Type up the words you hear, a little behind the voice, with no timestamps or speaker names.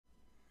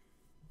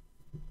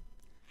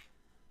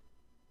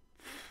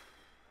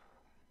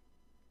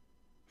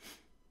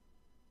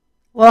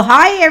Well,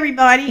 hi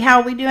everybody.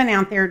 How we doing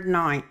out there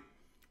tonight?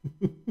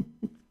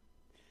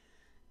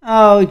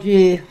 Oh,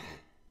 gee.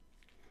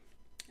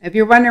 If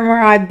you're wondering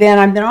where I've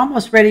been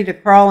almost ready to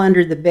crawl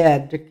under the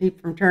bed to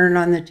keep from turning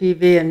on the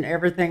TV and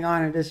everything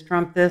on it is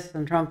Trump this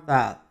and Trump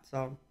that.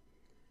 So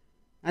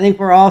I think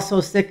we're all so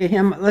sick of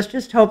him. Let's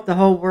just hope the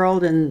whole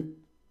world and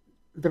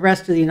the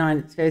rest of the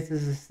United States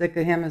is as sick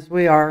of him as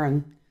we are,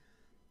 and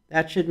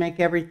that should make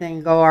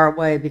everything go our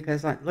way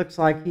because it looks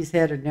like he's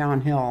headed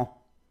downhill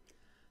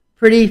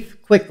pretty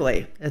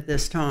quickly at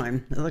this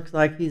time. It looks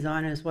like he's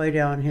on his way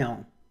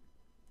downhill.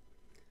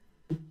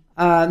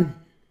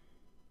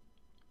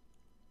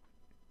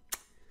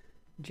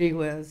 Gee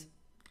whiz.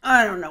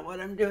 I don't know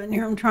what I'm doing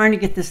here. I'm trying to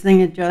get this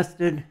thing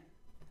adjusted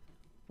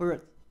where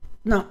it's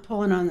not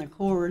pulling on the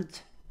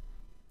cords.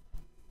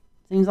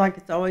 Seems like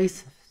it's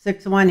always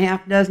 6 of one,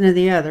 half dozen of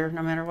the other,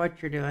 no matter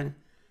what you're doing.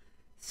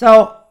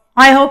 So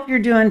I hope you're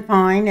doing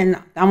fine,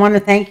 and I want to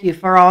thank you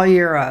for all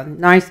your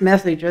nice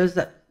messages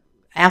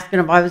asking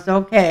if I was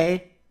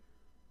okay.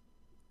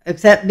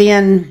 Except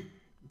being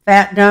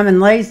fat, dumb, and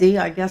lazy,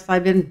 I guess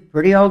I've been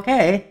pretty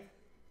okay.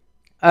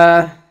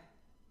 But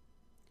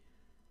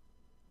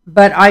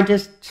I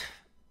just,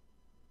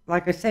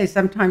 like I say,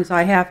 sometimes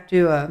I have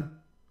to,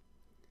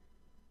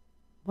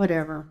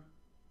 whatever.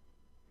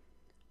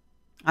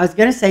 I was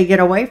going to say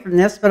get away from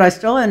this, but I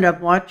still end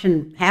up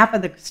watching half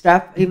of the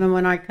stuff. Even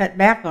when I cut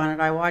back on it,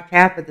 I watch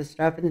half of the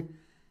stuff. And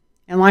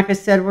like I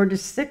said, we're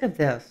just sick of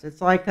this.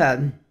 It's like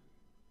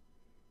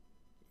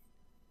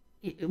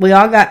we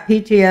all got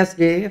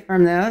PTSD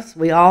from this.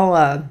 We all,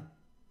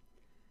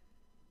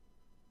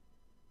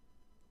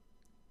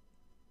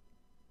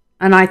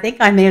 and I think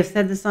I may have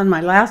said this on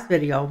my last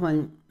video,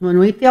 when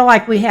we feel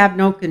like we have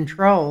no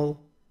control,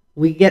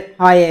 we get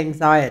high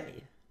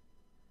anxiety.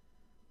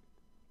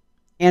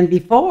 And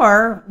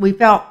before, we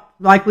felt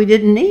like we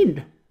didn't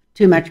need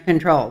too much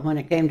control. When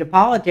it came to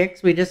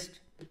politics, we just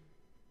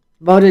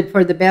voted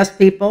for the best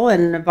people,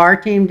 and if our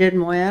team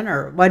didn't win,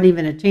 or it wasn't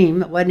even a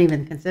team, it wasn't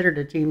even considered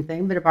a team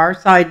thing, but if our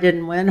side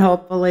didn't win,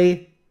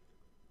 hopefully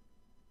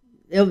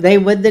they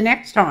would the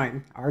next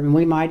time, or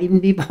we might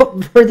even be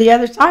voting for the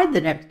other side the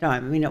next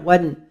time. I mean, it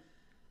wasn't,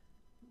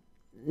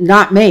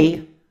 not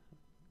me.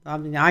 I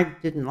mean, I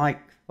didn't like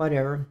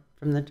whatever.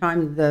 From the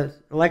time the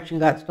election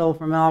got stolen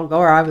from Al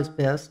Gore, I was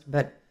pissed,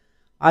 but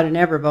I'd have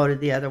never voted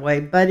the other way.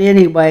 But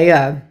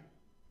anyway,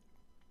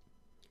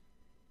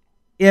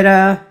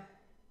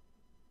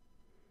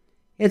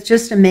 it's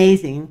just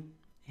amazing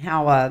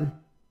how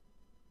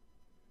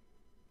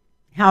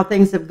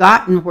things have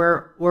gotten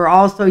where we're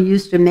all so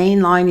used to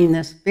mainlining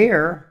this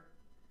fear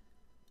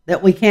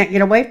that we can't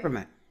get away from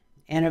it.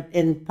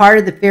 And part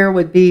of the fear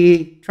would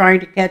be trying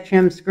to catch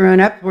him screwing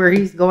up where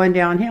he's going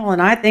downhill,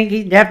 and I think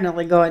he's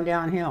definitely going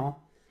downhill.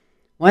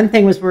 One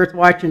thing was worth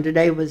watching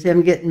today was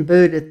him getting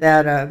booed at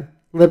that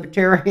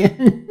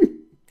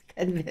libertarian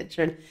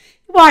convention.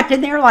 He walked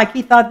in there like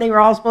he thought they were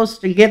all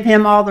supposed to give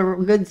him all the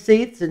good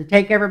seats and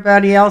take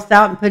everybody else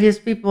out and put his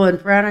people in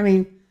front. I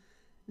mean,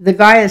 the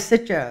guy is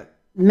such a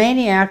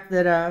maniac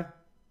that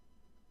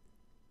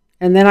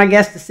and then I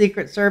guess the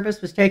Secret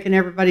Service was taking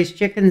everybody's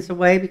chickens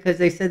away because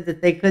they said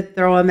that they could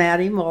throw them at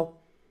him. Well,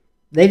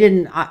 they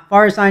didn't, as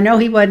far as I know,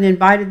 he wasn't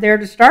invited there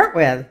to start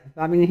with.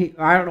 I mean,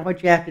 I don't know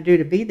what you have to do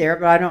to be there,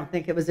 but I don't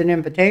think it was an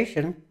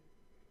invitation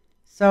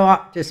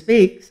to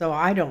speak, so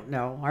I don't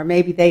know. Or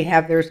maybe they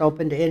have theirs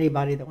open to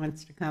anybody that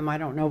wants to come. I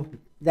don't know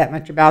that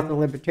much about the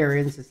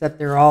libertarians, except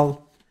they're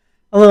all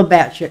a little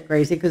batshit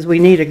crazy because we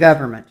need a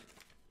government.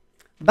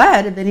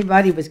 But if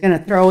anybody was going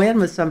to throw in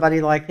with somebody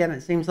like him,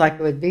 it seems like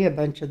it would be a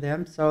bunch of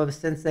them. So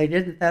since they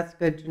didn't, that's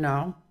good to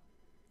know.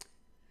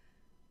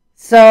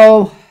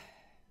 So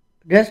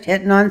just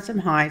hitting on some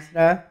high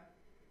stuff.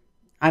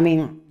 I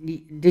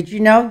mean, did you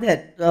know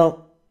that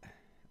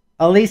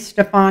Elise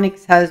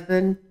Stefanik's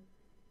husband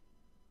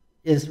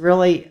is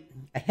really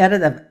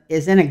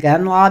is in a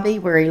gun lobby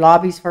where he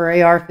lobbies for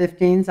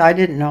AR-15s? I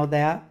didn't know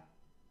that.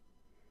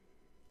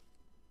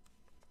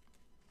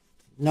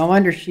 No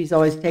wonder she's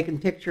always taking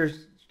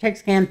pictures. She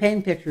takes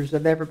campaign pictures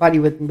of everybody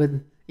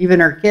with even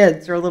her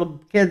kids, her little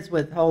kids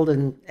with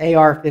holding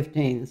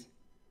AR-15s.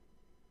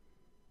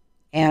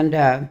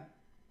 And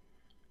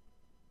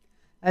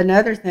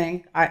another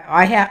thing,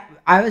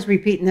 I was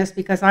repeating this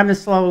because I'm a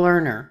slow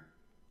learner,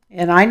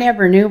 and I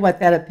never knew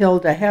what that Appeal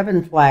to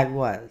Heaven flag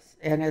was.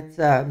 And it's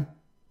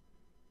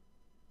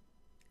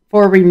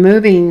for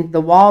removing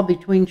the wall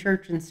between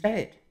church and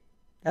state.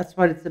 That's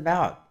what it's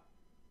about.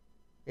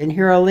 In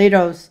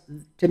Hirolitos,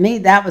 to me,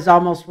 that was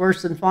almost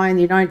worse than flying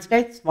the United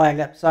States flag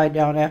upside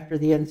down after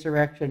the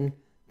insurrection,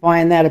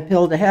 flying that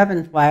Appeal to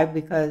Heaven flag,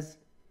 because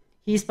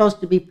he's supposed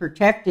to be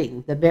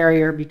protecting the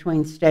barrier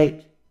between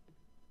state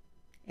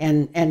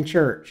and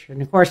church.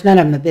 And, of course, none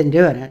of them have been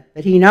doing it,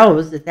 but he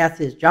knows that that's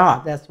his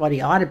job. That's what he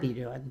ought to be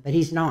doing, but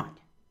he's not.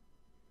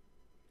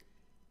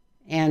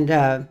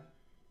 And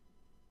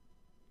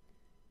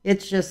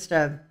it's just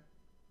a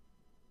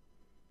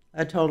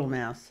total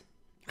mess.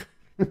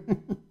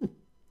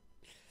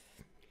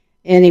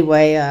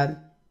 Anyway,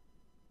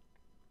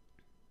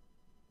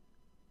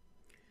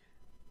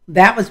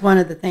 that was one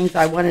of the things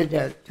I wanted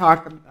to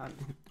talk about.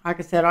 Like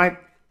I said,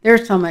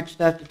 there's so much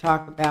stuff to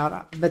talk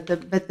about, but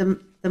the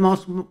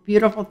most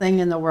beautiful thing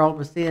in the world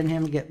was seeing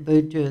him get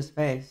booed to his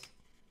face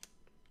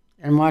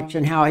and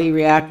watching how he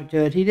reacted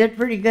to it. He did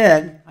pretty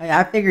good.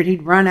 I figured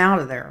he'd run out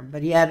of there,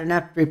 but he had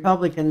enough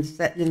Republicans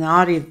sitting in the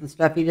audience and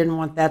stuff. He didn't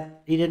want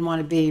that. He didn't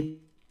want to be.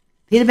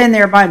 If he'd have been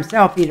there by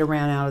himself, he'd have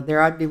ran out of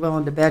there. I'd be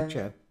willing to bet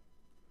you.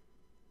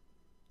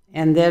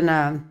 And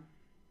then,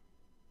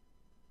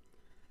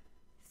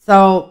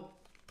 so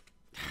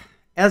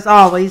as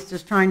always,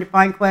 just trying to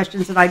find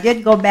questions. And I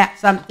did go back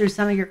through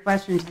some of your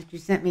questions that you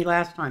sent me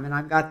last time, and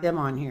I've got them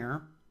on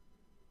here.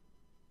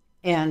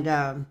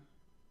 And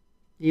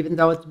even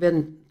though it's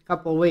been a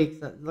couple of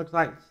weeks, it looks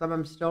like some of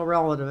them still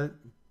relevant.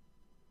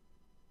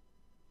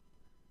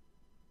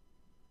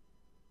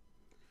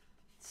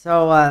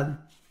 So,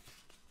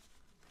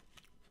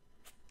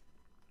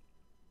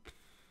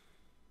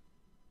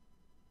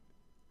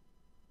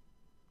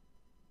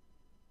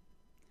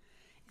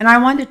 and I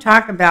wanted to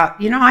talk about,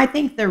 I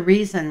think the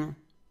reason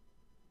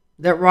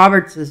that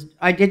Roberts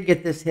I did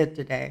get this hit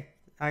today.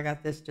 I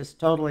got this just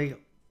totally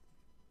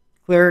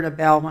cleared a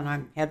bell when I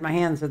had my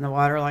hands in the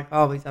water, like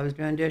always. I was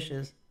doing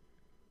dishes.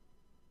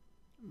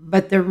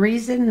 But the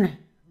reason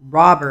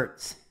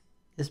Roberts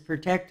is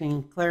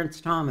protecting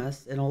Clarence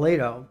Thomas and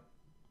Alito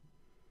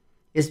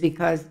is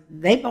because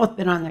they've both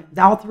been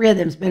all three of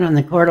them's been on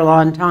the court a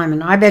long time,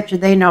 and I bet you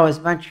they know as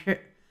much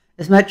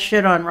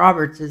shit on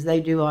Roberts as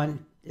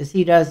as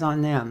he does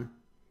on them.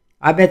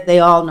 I bet they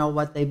all know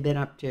what they've been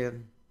up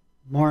to,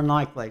 more than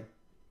likely.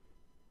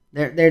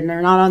 They're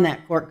not on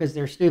that court because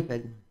they're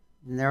stupid.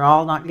 And they're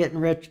all not getting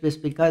rich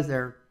just because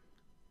they're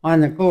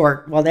on the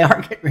court. Well, they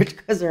are getting rich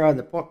because they're on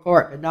the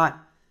court, but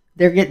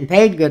they're getting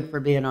paid good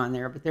for being on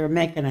there, but they're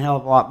making a hell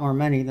of a lot more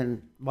money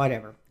than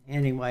whatever.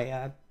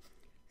 Anyway,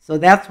 so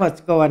that's what's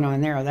going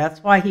on there.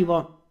 That's why he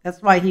won't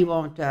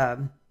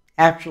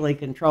actually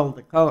control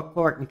the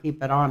court and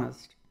keep it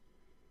honest.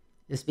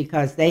 It's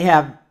because they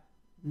have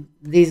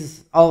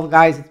these old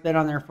guys that's been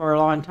on there for a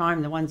long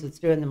time, the ones that's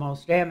doing the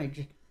most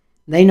damage.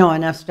 They know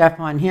enough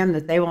stuff on him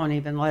that they won't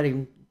even let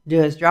him do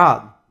his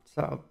job.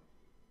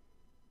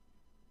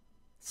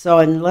 So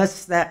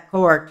unless that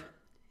court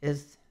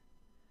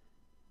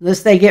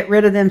unless they get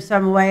rid of them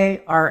some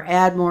way or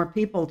add more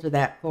people to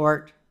that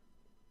court,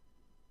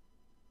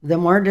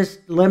 then we're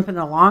just limping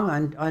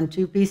along on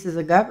two pieces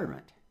of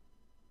government.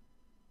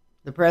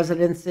 The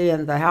presidency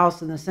and the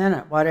House and the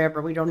Senate,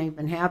 whatever. We don't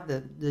even have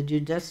the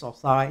judicial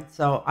side.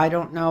 So I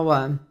don't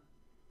know.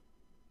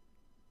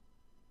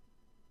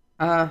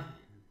 I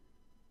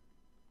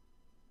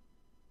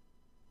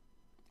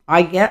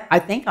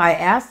think I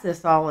ask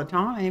this all the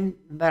time,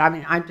 but I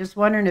mean, I'm just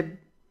wondering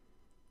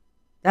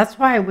that's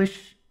why I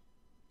wish,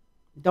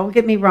 don't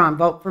get me wrong,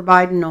 vote for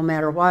Biden no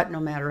matter what, no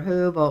matter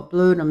who, vote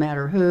blue no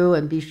matter who,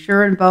 and be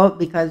sure and vote,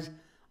 because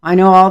I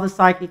know all the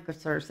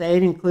psychics are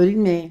saying,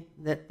 including me,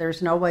 that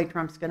there's no way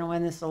Trump's going to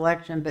win this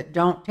election, but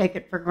don't take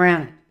it for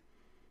granted.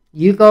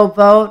 You go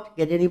vote,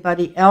 get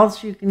anybody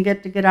else you can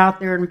get out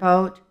there and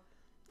vote.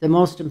 The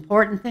most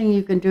important thing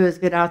you can do is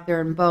get out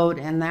there and vote,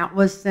 and that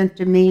was sent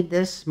to me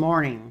this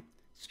morning,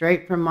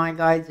 straight from my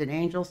guides and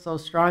angels, so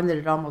strong that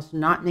it almost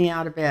knocked me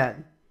out of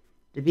bed.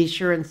 To be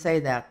sure and say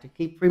that, to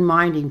keep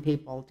reminding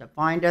people, to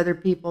find other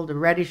people, to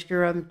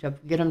register them, to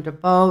get them to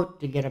vote,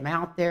 to get them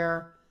out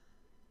there,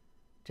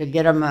 to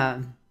get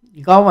them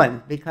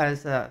going,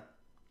 because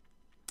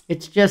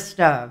it's just,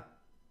 I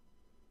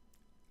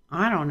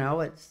don't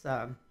know, it's,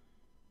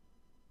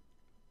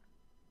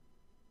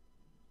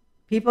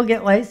 people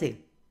get lazy.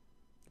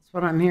 That's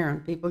what I'm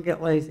hearing. People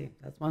get lazy.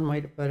 That's one way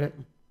to put it.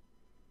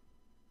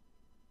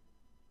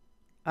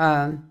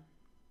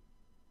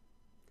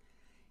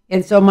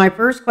 And so my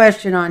first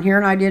question on here,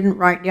 and I didn't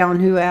write down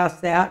who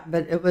asked that,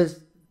 but it was,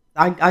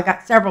 I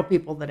got several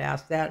people that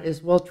asked that,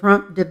 is will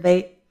Trump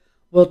debate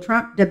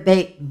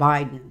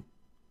Biden?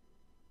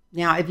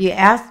 Now, if you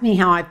asked me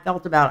how I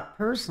felt about it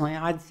personally,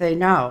 I'd say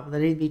no,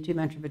 that he'd be too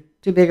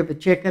big of a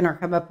chicken, or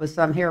come up with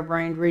some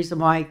harebrained reason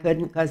why he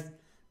couldn't,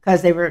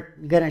 because they were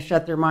going to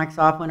shut their mics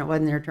off when it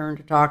wasn't their turn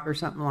to talk or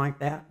something like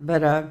that.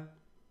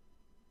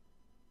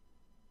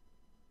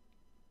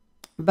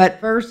 But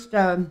first,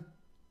 I'm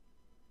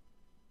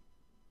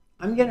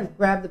going to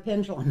grab the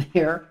pendulum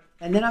here,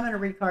 and then I'm going to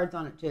read cards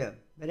on it too.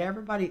 But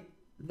everybody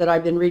that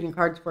I've been reading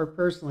cards for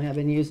personally have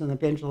been using the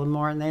pendulum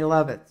more, and they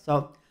love it.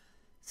 So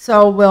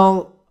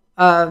will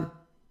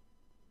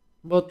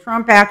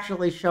Trump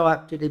actually show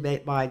up to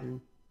debate Biden?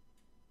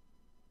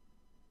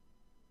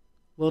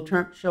 Will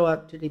Trump show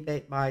up to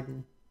debate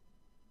Biden?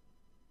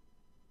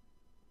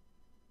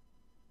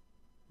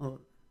 Well,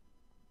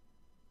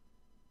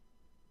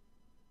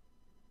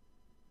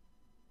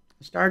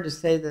 I started to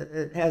say that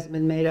it hasn't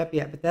been made up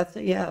yet, but that's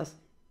a yes.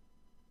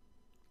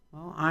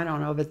 Well, I don't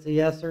know if it's a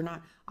yes or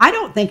not. I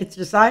don't think it's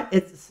decided.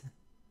 It's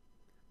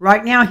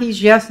right now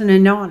he's yesing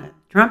and knowing it.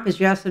 Trump is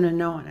yesing and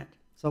knowing it.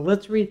 So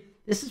let's read.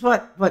 This is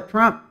what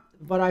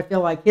I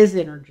feel like his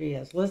energy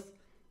is.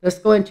 Let's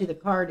go into the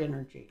card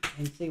energy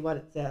and see what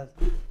it says.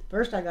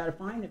 First, I got to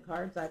find the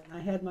cards. I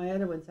had my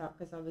other ones out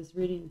because I was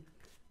reading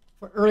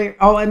for earlier.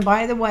 Oh, and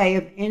by the way,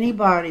 if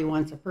anybody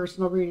wants a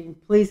personal reading,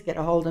 please get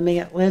a hold of me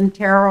at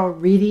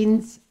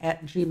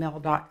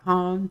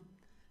lynntarotreadings@gmail.com.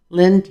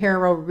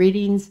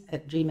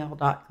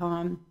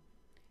 lynntarotreadings@gmail.com.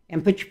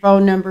 And put your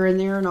phone number in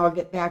there, and I'll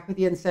get back with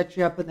you and set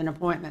you up with an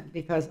appointment,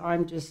 because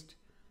I've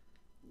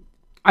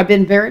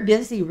been very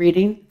busy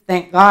reading,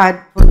 thank God,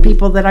 for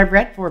people that I've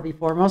read for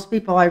before. Most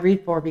people I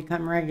read for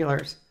become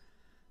regulars.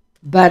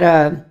 But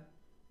I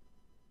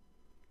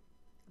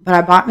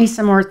bought me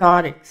some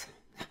orthotics.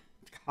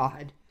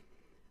 God,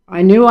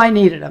 I knew I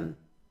needed them.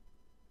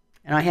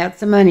 And I had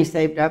some money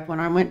saved up when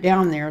I went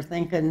down there,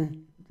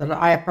 thinking that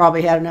I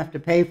probably had enough to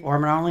pay for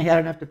them, and I only had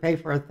enough to pay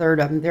for a third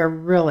of them. They're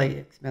really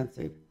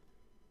expensive.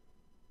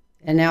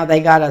 And now they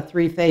got a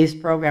 3-phase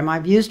program.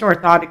 I've used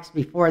orthotics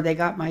before. They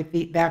got my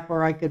feet back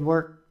where I could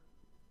work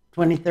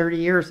 20, 30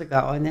 years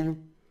ago. And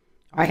then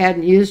I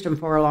hadn't used them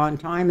for a long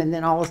time. And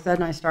then all of a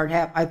sudden I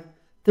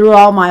threw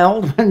all my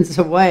old ones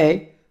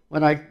away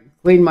when I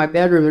cleaned my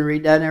bedroom and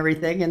redone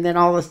everything. And then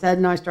all of a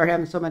sudden I started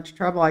having so much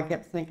trouble. I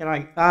kept thinking,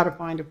 I got to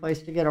find a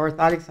place to get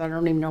orthotics. I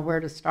don't even know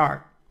where to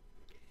start.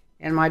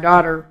 And my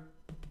daughter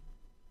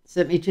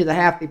sent me to the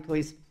Happy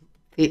Feet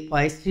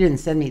place. She didn't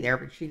send me there,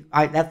 but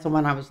that's the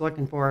one I was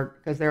looking for,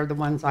 because they're the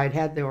ones I'd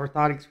had the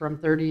orthotics from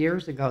 30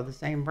 years ago, the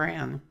same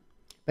brand.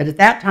 But at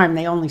that time,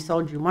 they only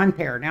sold you one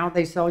pair. Now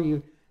they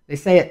say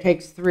it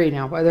takes 3.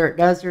 Now, whether it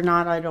does or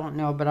not, I don't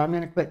know, but I'm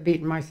going to quit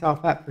beating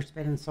myself up for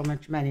spending so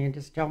much money and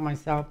just tell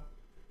myself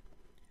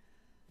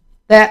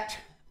that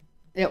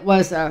it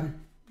was a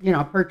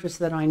purchase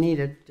that I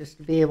needed just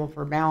to be able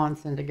for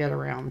balance and to get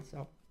around.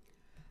 So,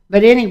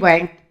 but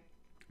anyway,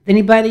 if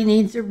anybody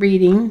needs a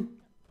reading,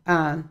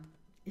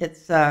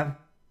 it's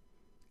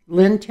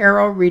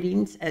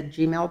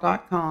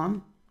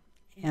lynntarotreadings@gmail.com,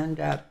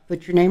 and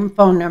put your name and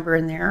phone number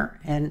in there,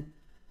 and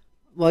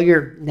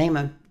your name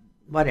and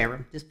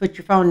whatever. Just put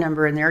your phone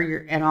number in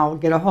there, and I'll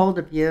get a hold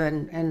of you,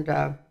 and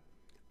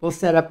we'll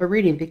set up a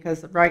reading,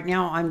 because right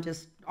now I'm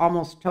just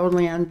almost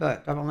totally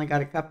unbooked. I've only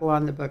got a couple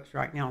on the books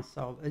right now,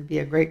 so it'd be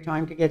a great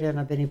time to get in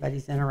if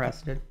anybody's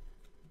interested.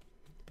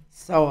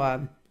 So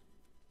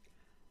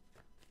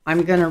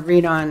I'm going to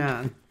read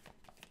on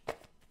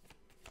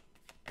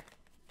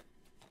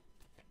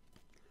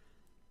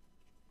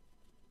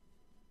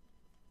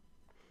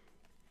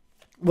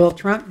will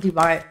Trump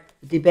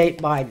debate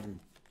Biden?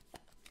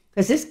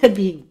 Because this could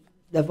be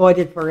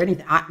avoided for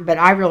anything, but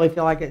I really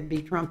feel like it'd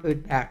be Trump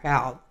who'd back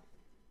out,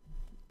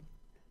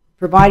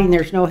 providing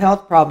there's no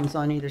health problems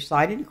on either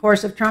side. And of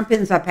course, if Trump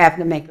ends up having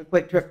to make a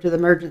quick trip to the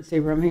emergency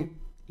room,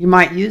 he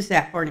might use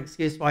that for an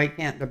excuse why he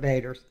can't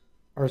debate or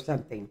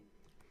something.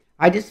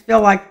 I just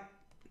feel like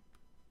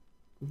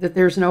that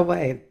there's no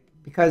way,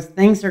 because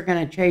things are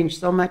going to change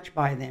so much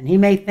by then. He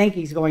may think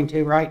he's going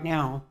to right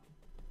now,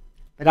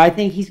 but I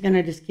think he's going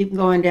to just keep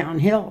going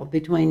downhill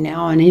between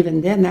now and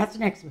even then.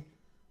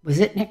 Was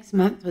it next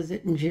month? Was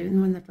it in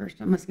June when the first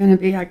one was going to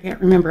be? I can't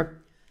remember.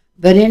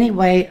 But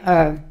anyway,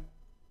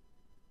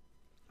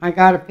 I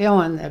got a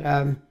feeling that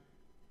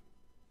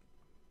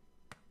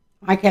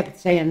I kept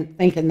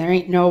thinking there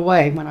ain't no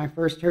way when I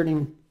first heard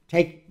him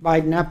take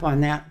Biden up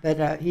on that.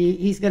 But I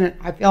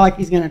feel like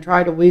he's going to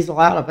try to weasel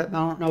out of it. I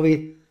don't know.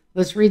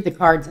 Let's read the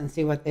cards and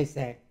see what they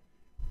say.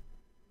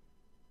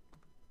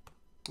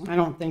 I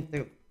don't think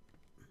that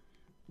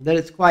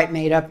it's quite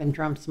made up in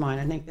Trump's mind.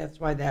 I think that's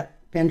why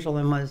that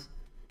pendulum was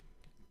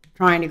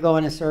trying to go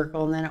in a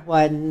circle, and then it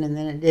wasn't, and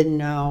then it didn't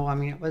know. I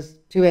mean, it was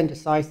too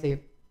indecisive.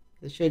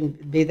 It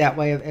shouldn't be that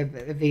way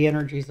if the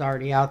energy's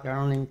already out there.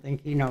 I don't even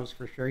think he knows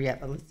for sure yet,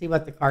 but let's see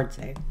what the cards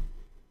say.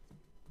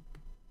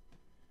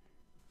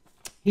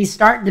 He's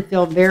starting to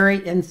feel very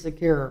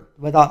insecure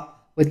with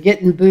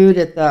getting booed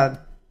at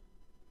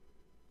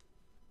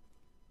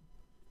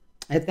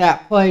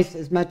that place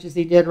as much as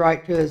he did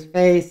right to his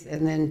face,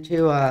 and then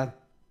to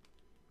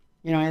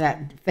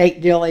that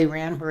fake deal he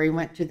ran where he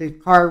went to the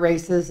car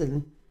races,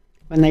 and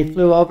when they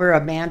flew over, a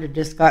band had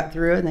just got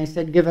through, and they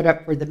said, give it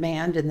up for the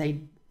band, and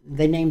they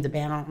named the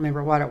band, I don't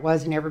remember what it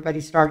was, and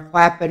everybody started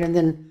clapping, and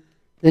then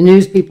the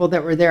news people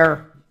that were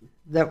there,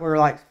 that were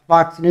like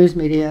Fox News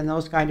Media and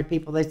those kind of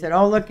people, they said,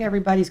 oh, look,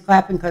 everybody's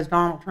clapping because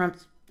Donald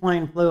Trump's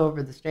plane flew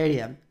over the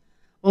stadium.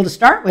 Well, to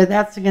start with,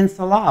 that's against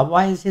the law.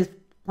 Why is his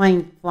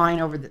plane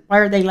flying over why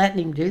are they letting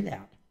him do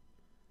that?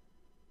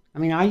 I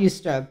mean, I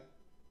used to,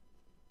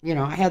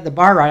 I had the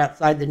bar right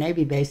outside the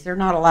Navy base. They're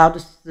not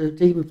allowed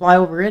to even fly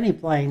over any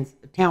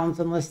towns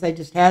unless they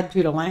just had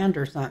to land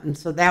or something.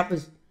 So that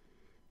was,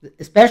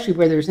 especially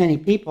where there's any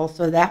people,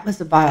 so that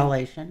was a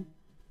violation.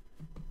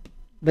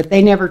 But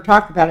they never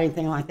talked about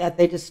anything like that.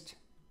 This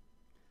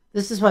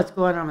is what's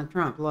going on with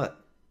Trump, look.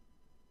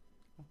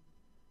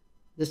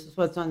 This is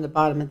what's on the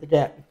bottom of the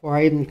deck before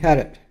I even cut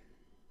it.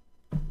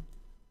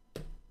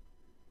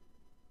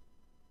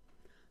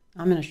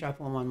 I'm going to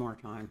shuffle them one more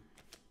time.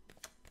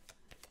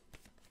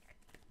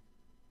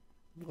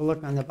 We'll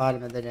look on the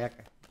bottom of the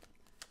deck.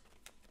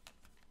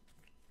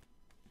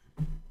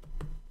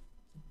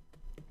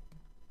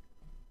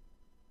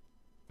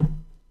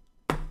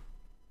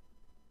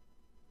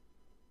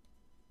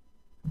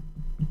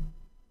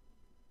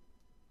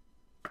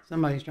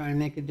 Somebody's trying to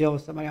make a deal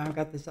with somebody. I've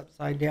got this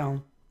upside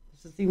down.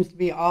 This seems to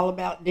be all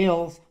about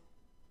deals.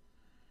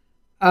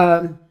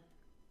 Yeah,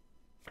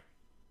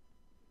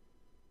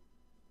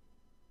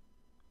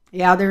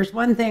 there's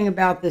one thing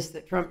about this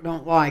that Trump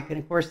don't like, and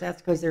of course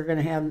that's because they're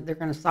going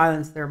to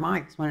silence their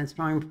mics when it's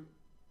time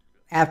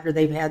after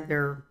they've had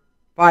their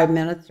 5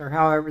 minutes or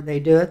however they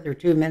do it, their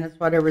 2 minutes,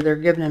 whatever they're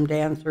giving them to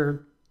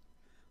answer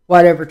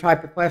whatever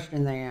type of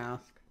question they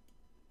ask.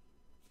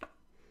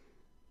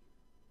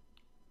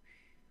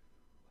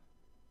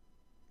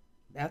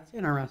 That's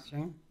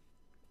interesting,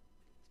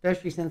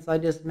 especially since I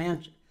just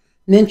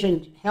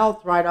mentioned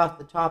health right off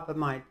the top of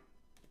my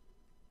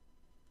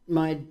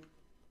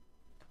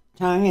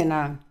tongue,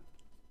 and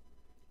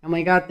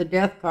we got the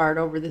death card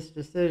over this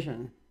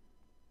decision.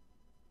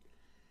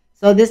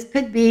 So this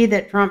could be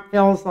that Trump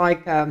feels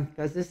like,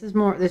 because this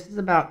is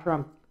about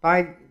Trump.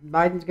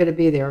 Biden's going to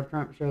be there if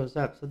Trump shows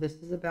up. So this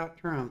is about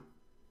Trump.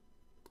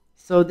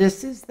 So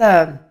this is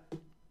the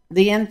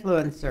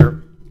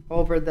influencer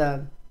over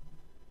the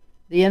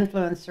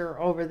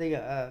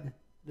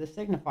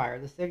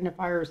signifier. The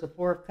signifier is the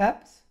Four of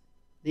Cups.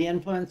 The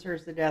influencer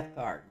is the death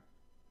card.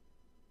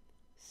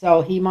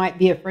 So he might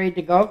be afraid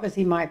to go because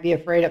he might be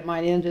afraid it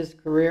might end his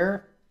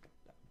career,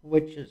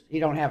 which is, he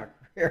don't have a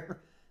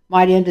career,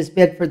 might end his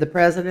bid for the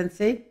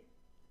presidency.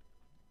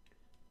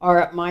 Or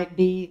it might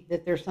be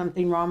that there's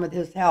something wrong with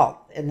his health.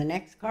 And the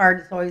next card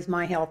is always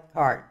my health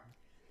card.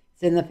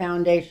 It's in the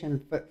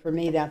foundation, but for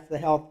me, that's the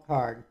health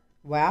card.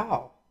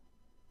 Wow.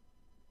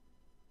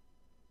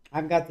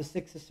 I've got the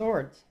Six of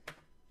Swords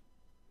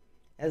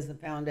as the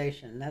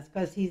foundation. That's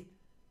because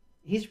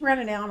he's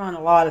running out on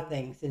a lot of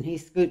things, and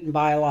he's scooting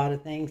by a lot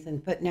of things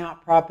and putting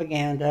out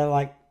propaganda,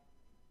 like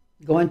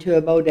going to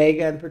a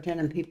bodega and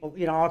pretending people,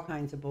 all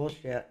kinds of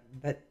bullshit.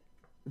 But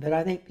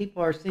I think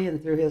people are seeing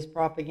through his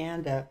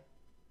propaganda,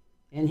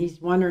 and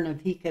he's wondering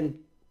if he can.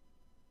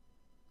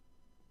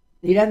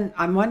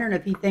 I'm wondering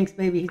if he thinks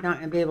maybe he's not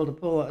going to be able to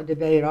pull a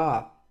debate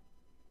off,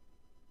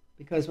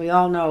 because we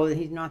all know that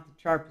he's not the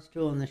sharpest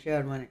tool in the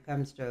shed when it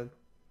comes to.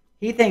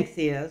 He thinks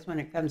he is when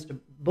it comes to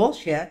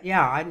bullshit.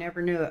 Yeah, I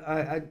never knew.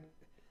 I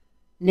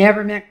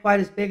never met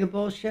quite as big a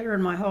bullshitter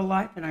in my whole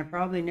life, and I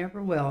probably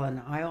never will.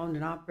 And I owned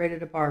and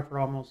operated a bar for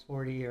almost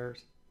 40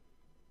 years.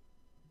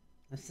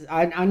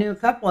 I knew a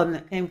couple of them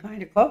that came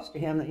kind of close to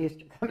him that used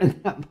to come in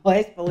that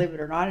place, believe it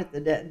or not, at the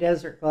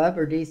Desert Club,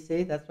 or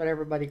DC. That's what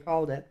everybody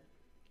called it.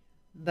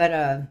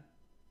 But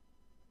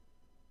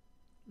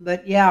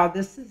yeah,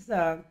 this is,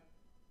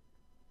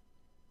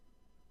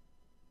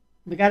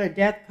 we got a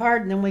death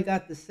card, and then we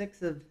got the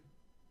Six of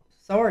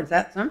Swords.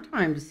 That's a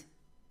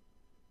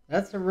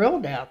real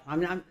death.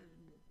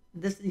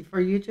 This is for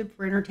YouTube,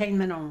 for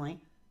entertainment only.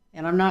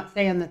 And I'm not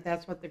saying that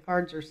that's what the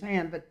cards are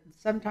saying, but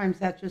sometimes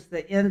that's just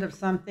the end of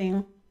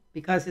something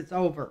because it's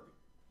over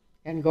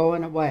and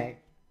going away,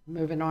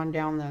 moving on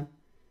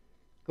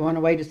going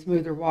away to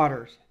smoother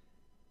waters.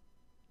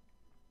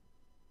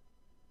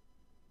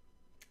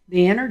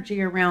 The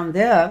energy around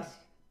this,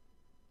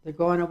 the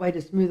going away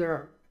to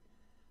smoother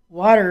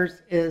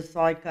waters, is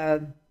like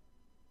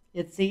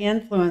it's the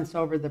influence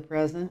over the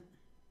present.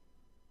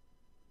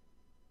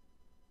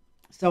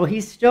 So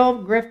he's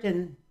still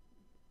grifting.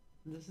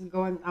 This is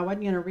going, I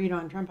wasn't going to read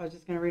on Trump. I was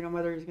just going to read on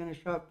whether he's going to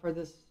show up for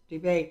this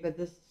debate, but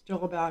this is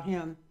still about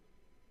him.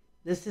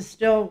 This is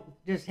still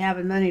just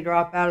having money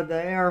drop out of the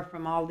air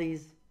from all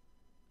these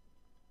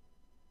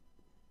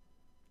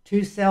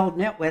two-celled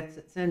nitwits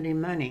that send him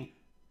money.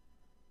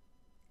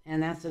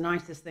 And that's the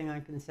nicest thing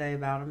I can say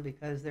about them,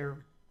 because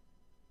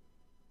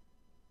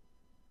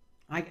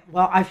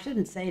I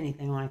shouldn't say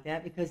anything like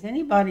that, because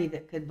anybody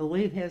that could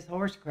believe his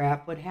horse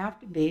crap would have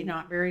to be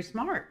not very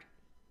smart.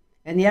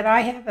 And yet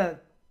I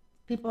have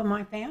people in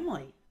my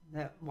family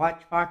that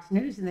watch Fox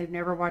News, and they've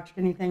never watched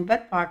anything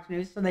but Fox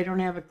News, so they don't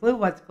have a clue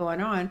what's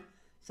going on.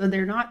 So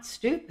they're not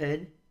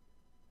stupid,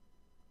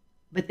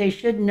 but they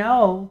should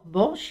know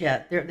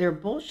bullshit. Their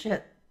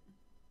bullshit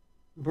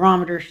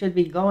barometer should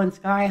be going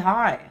sky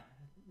high.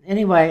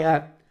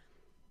 Anyway,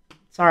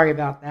 sorry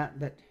about that,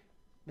 but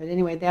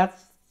anyway,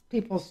 that's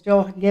people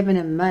still giving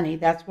him money.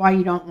 That's why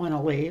you don't want to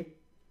leave.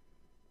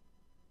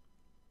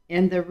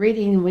 In the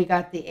reading, we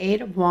got the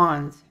Eight of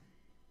Wands.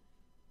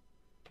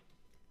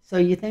 So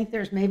you think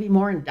there's maybe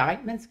more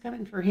indictments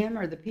coming for him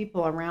or the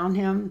people around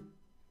him?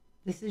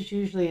 This is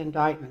usually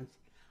indictments.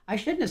 I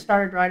shouldn't have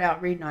started right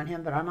out reading on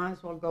him, but I might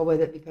as well go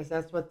with it because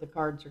that's what the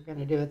cards are going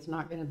to do. It's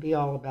not going to be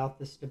all about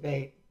this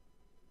debate.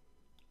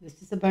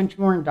 This is a bunch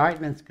more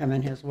indictments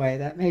coming his way.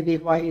 That may be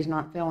why he's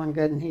not feeling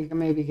good and he can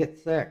maybe get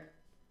sick.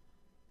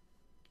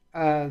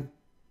 In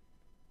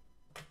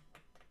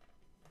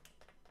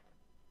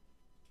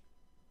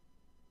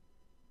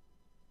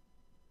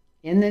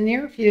the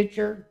near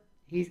future,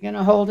 he's going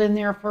to hold in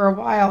there for a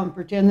while and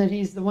pretend that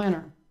he's the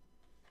winner.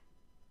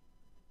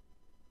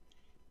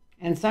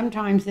 And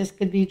sometimes this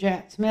could be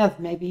Jack Smith.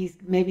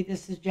 Maybe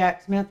this is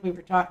Jack Smith. We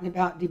were talking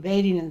about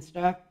debating and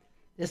stuff.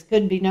 This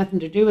could be nothing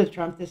to do with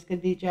Trump. This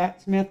could be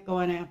Jack Smith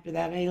going after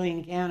that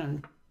alien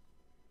cannon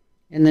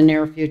in the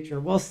near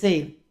future. We'll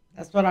see.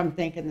 That's what I'm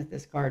thinking that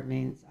this card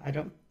means.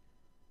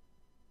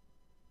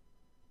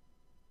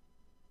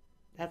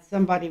 That's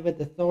somebody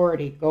with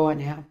authority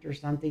going after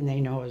something they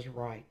know is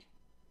right.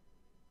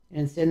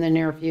 And it's in the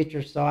near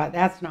future, so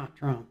that's not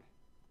Trump.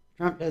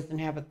 Trump doesn't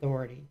have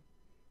authority.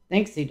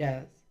 Thinks he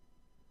does.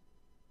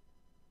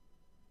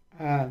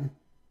 So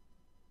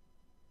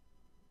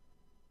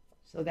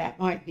that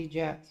might be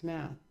Jack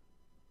Smith.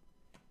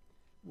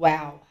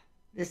 Wow.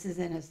 This is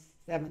in his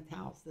 7th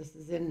house.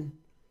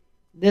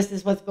 This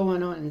is what's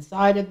going on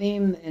inside of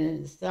him and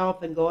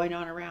himself and going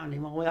on around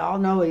him. Well, we all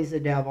know he's a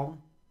devil.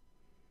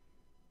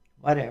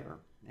 Whatever.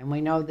 And we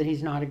know that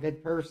he's not a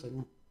good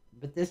person.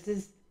 But this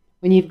is,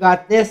 when you've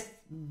got this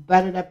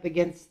butted up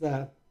against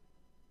the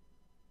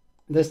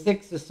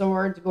 6 of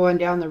Swords going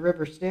down the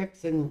River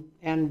Styx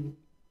and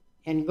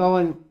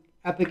going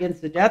up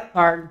against the Death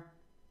card,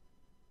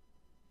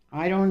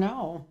 I don't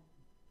know.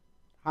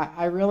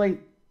 I really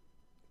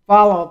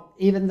follow,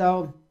 even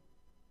though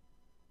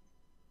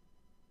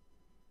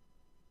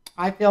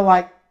I feel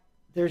like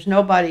there's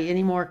nobody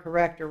any more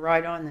correct or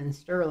right on than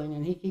Sterling,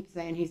 and he keeps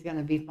saying he's going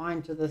to be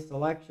fine to this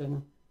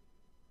election.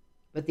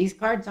 But these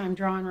cards I'm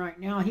drawing right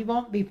now, he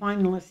won't be fine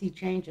unless he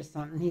changes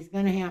something. He's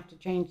going to have to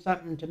change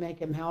something to make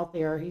him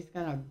healthier. He's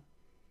going to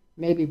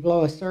maybe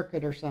blow a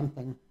circuit or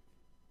something.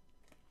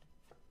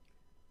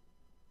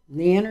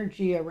 The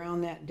energy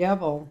around that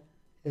devil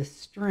is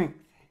strength.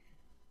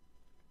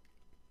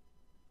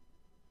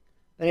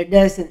 But it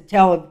doesn't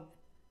tell,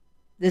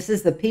 this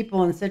is the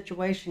people and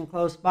situation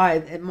close by.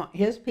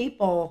 His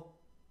people,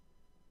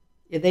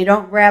 if they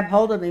don't grab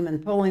hold of him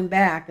and pull him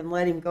back and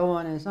let him go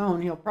on his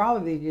own, he'll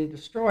probably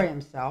destroy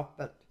himself.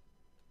 But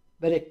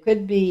it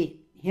could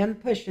be him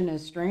pushing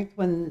his strength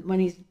when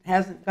he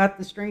hasn't got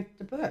the strength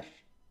to push.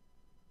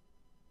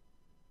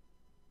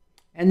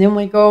 And then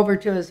we go over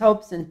to his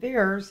hopes and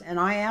fears, and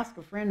I asked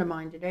a friend of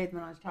mine today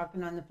when I was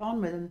talking on the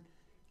phone with him,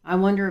 I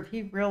wonder if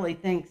he really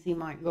thinks he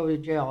might go to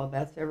jail if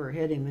that's ever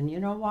hit him. And you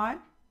know what?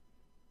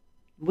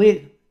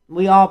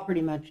 We all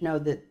pretty much know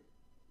that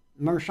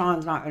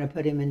Mershon's not going to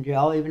put him in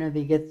jail, even if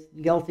he gets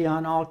guilty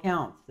on all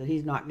counts, that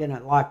he's not going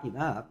to lock him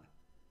up.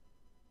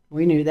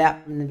 We knew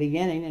that from the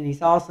beginning, and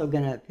he's also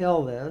going to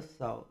appeal this,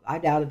 so I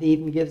doubt if he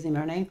even gives him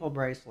an ankle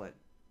bracelet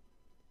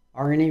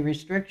or any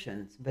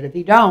restrictions. But if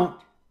he don't,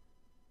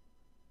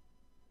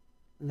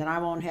 then I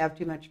won't have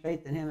too much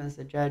faith in him as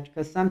a judge,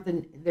 because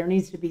there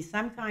needs to be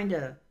some kind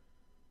of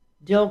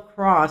deal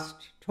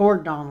crossed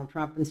toward Donald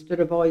Trump instead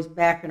of always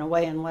backing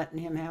away and letting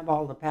him have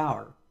all the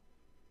power.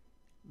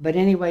 But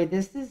anyway,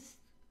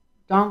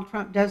 Donald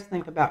Trump does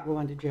think about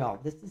going to jail.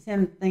 This is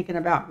him thinking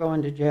about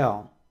going to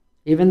jail.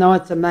 Even though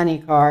it's a money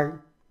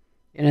card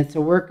and it's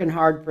a working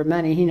hard for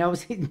money, he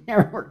knows he's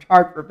never worked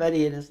hard for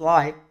money in his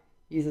life.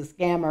 He's a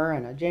scammer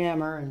and a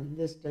jammer and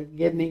just to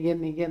give me, give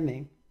me, give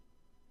me.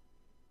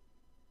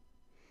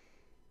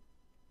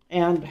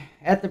 And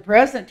at the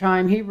present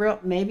time,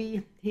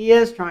 maybe he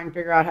is trying to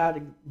figure out how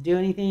to do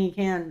anything he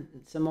can,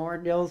 some more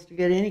deals to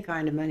get any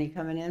kind of money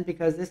coming in,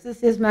 because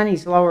his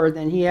money's lower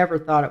than he ever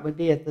thought it would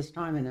be at this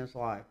time in his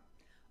life.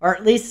 Or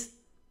at least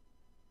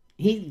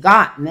he's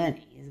got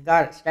money. He's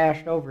got it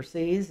stashed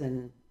overseas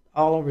and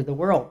all over the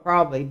world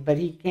probably, but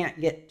he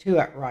can't get to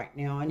it right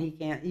now, and he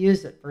can't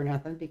use it for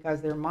nothing because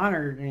they're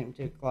monitoring him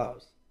too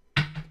close.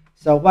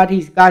 So what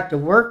he's got to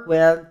work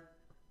with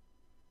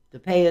to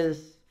pay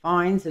his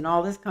fines and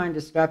all this kind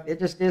of stuff, it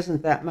just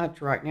isn't that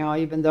much right now,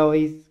 even though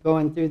he's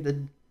going through the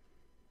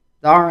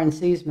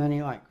RNC's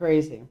money like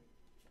crazy.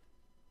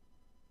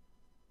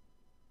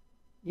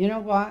 You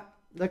know what?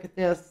 Look at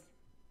this.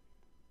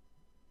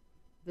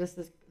 This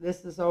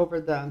is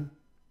over the,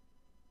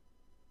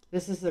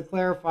 this is the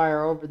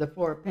clarifier over the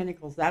Four of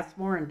Pentacles. That's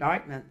more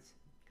indictments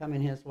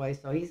coming his way,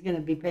 so he's going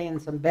to be paying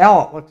some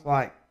bail, it looks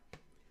like.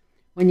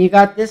 When you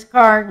got this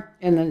card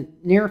in the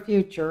near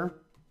future,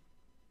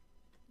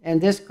 and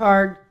this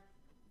card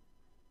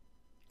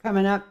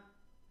coming up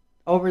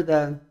over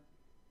the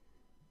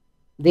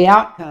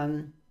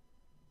outcome,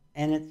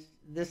 and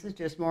this is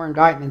just more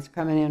indictments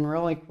coming in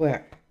really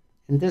quick.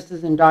 And this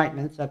is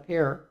indictments up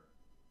here.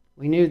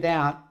 We knew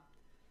that.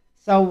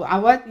 So I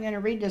wasn't going to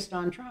read just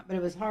on Trump, but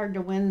it was hard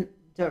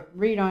to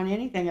read on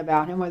anything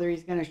about him, whether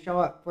he's going to show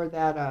up for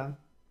that.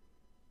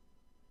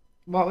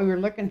 What we were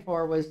looking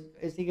for was,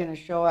 is he going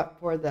to show up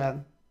for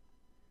the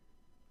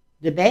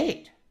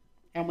debate?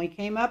 And we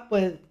came up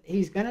with,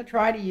 he's going to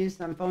try to use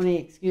some phony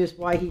excuse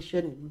why he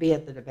shouldn't be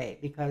at the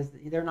debate, because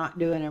they're not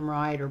doing him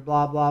right, or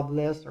blah, blah,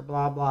 this, or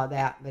blah, blah,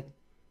 that.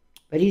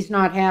 But he's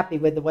not happy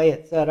with the way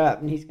it's set up,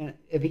 and he's going to,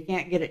 if he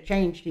can't get it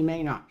changed, he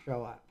may not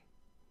show up.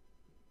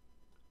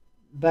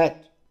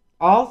 But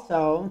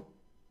also,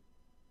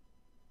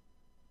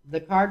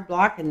 the card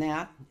blocking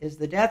that is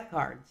the death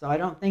card. So I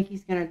don't think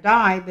he's going to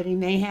die, but he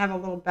may have a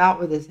little bout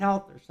with his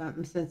health or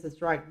something, since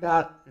it's right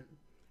about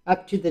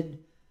up to the,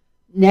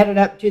 netted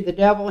up to the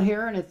devil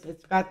here, and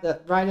it's got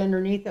the, right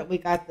underneath it, we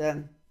got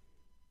the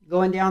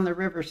going down the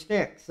River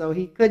Styx. So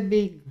he could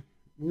be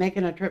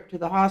making a trip to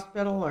the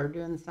hospital or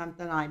doing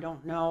something, I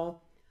don't know.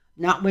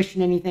 Not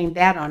wishing anything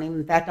bad on him.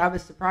 In fact, I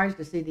was surprised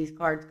to see these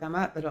cards come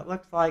up, but it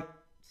looks like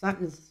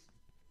something's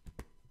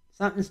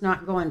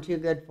not going too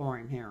good for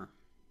him here.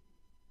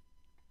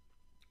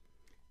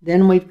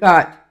 Then we've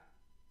got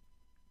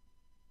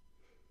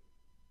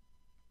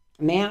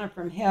manna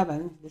from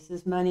heaven. This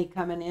is money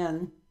coming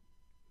in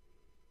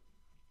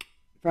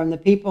from the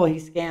people he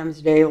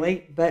scams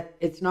daily, but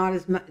it's not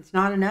it's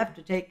not enough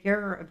to take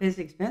care of his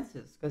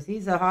expenses because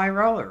he's a high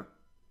roller.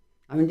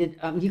 I mean,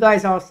 you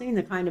guys all seen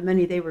the kind of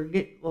money they were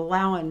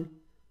allowing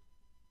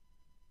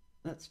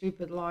that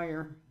stupid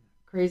lawyer,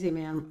 crazy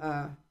man,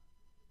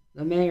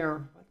 the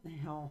mayor. What the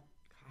hell?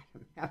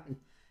 God, I'm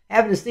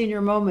having a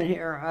senior moment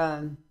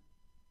here.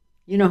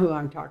 You know who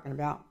I'm talking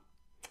about.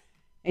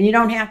 And you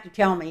don't have to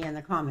tell me in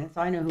the comments.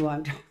 I know who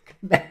I'm talking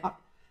about.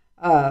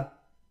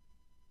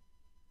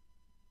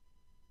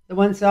 The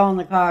one selling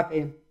the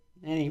coffee,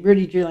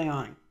 Rudy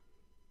Giuliani.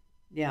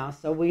 Yeah,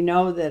 so we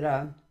know that,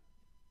 I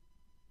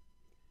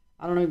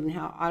don't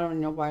even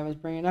know why I was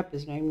bringing up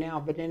his name now,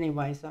 but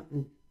anyway,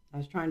 I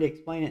was trying to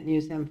explain it and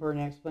use him for an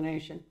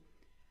explanation.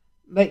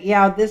 But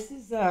yeah, this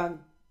is the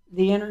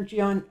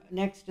energy on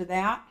next to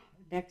that,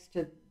 next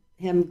to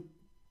him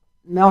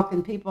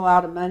milking people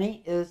out of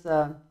money is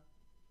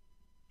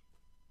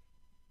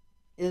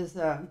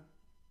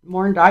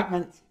more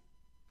indictments.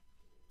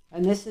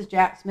 And this is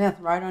Jack Smith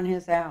right on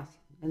his ass.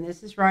 And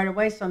this is right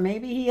away. So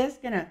maybe he is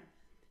going to,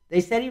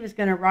 they said he was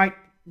going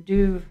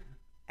to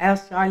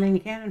ask Eileen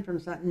Cannon from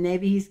something.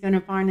 Maybe he's going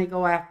to finally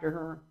go after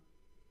her.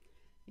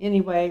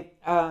 Anyway,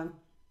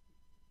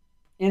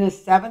 in his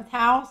 7th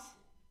house,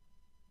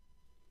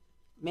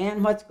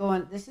 man,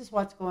 this is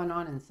what's going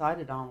on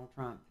inside of Donald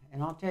Trump.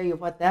 And I'll tell you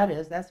what that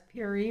is. That's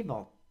pure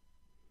evil.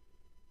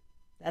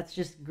 That's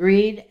just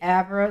greed,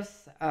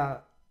 avarice,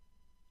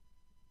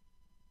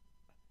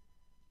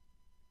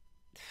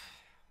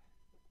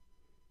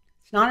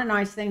 it's not a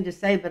nice thing to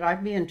say, but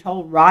I'm being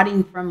told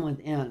rotting from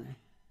within.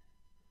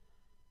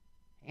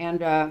 And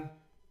that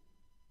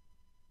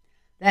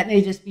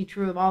may just be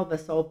true of all of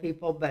us old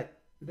people, but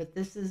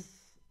this is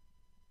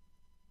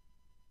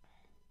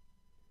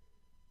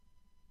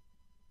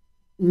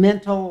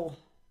mental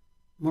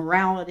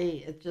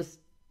morality. It's just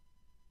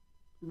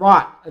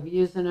rot of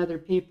using other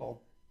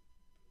people.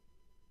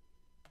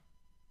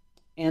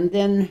 And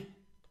then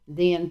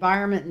the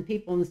environment and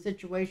people in the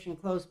situation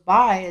close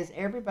by is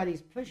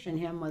everybody's pushing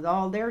him with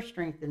all their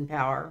strength and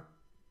power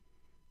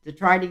to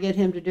try to get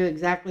him to do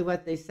exactly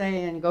what they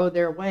say and go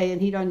their way,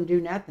 and he doesn't do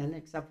nothing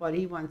except what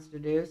he wants to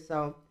do.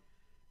 So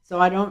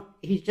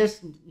he's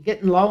just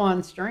getting low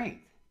on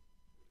strength,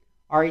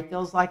 or he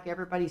feels like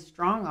everybody's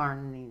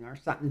strong-arming or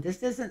something.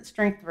 This isn't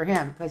strength for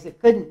him because it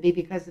couldn't be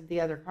because of the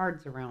other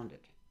cards around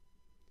it.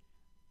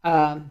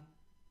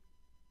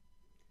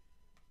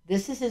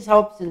 This is his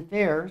hopes and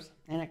fears,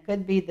 and it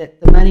could be that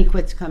the money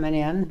quits coming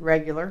in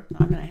regular.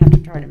 I'm going to have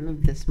to try to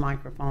move this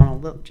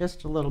microphone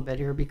just a little bit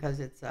here because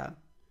it's in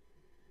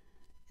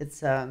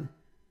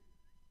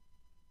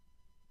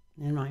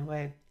my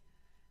way.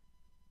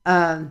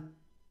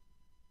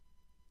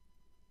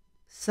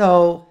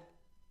 So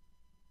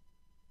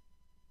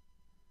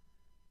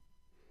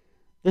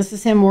this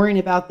is him worrying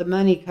about the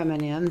money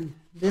coming in.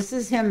 This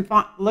is him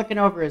looking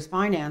over his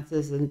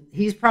finances, and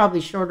he's probably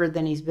shorter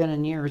than he's been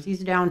in years. He's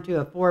down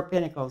to a 4 of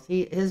Pentacles.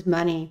 His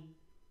money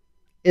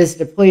is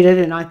depleted,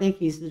 and I think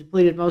he's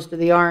depleted most of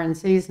the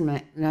RNC's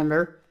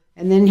number.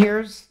 And then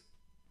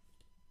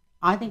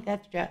I think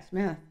that's Jack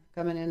Smith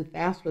coming in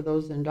fast with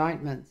those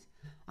indictments.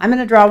 I'm going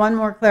to draw one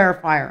more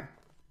clarifier.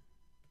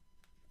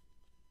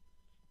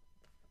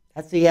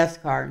 That's the yes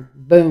card.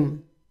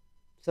 Boom.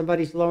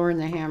 Somebody's lowering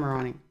the hammer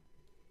on him.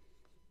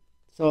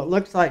 So it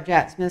looks like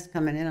Jack Smith's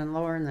coming in and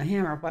lowering the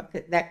hammer.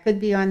 That could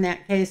be on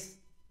that case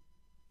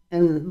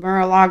in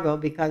Mar-a-Lago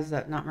because,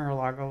 not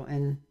Mar-a-Lago,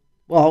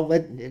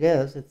 it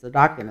is. It's the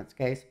documents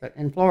case, but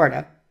in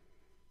Florida.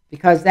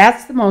 Because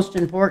that's the most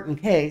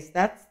important case.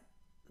 That's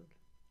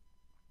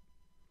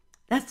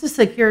the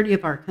security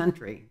of our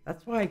country.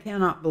 That's why I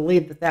cannot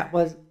believe that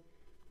was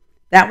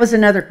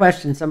another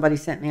question somebody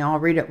sent me. I'll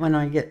read it when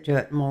I get to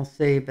it and we'll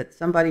see. But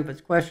somebody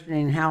was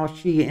questioning how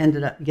she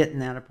ended up getting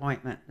that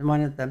appointment. And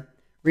one of the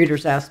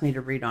readers asked me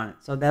to read on it.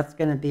 So that's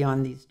going to be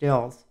on these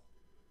deals.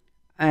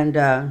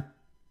 And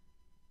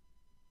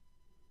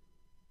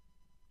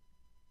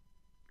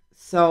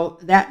so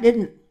that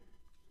didn't,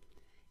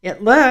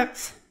 it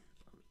looks,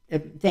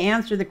 to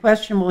answer the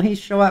question, will he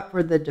show up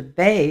for the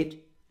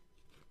debate?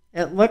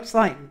 It looks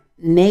like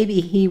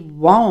maybe he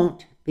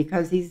won't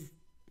because he's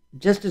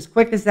just as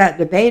quick as that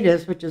debate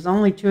is, which is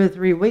only 2 or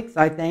 3 weeks,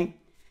 I think.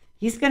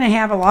 He's going to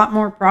have a lot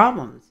more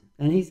problems,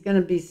 and he's going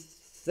to be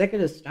sick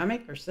at his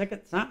stomach or sick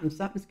at something.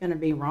 Something's going to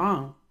be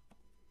wrong.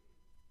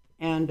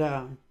 And,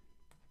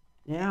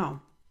 yeah,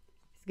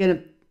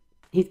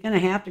 he's going to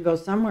have to go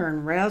somewhere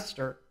and rest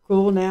or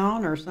cool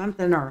down or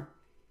something, or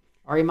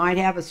he might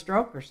have a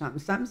stroke or something.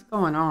 Something's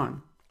going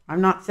on. I'm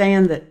not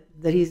saying that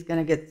he's going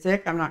to get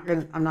sick. I'm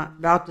not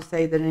about to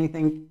say that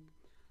anything,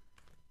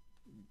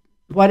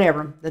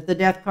 whatever, that the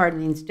death card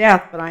means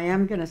death, but I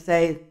am going to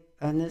say,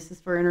 and this is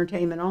for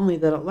entertainment only,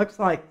 that it looks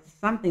like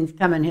something's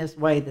coming his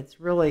way that's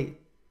really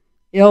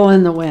ill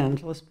in the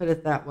wind. Let's put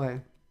it that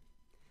way.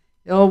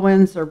 Ill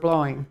winds are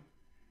blowing.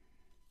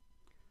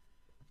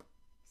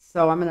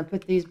 So I'm going to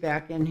put these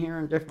back in here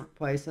in different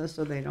places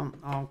so they don't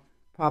all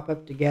pop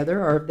up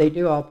together. Or if they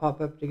do all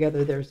pop up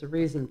together, there's a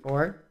reason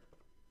for it.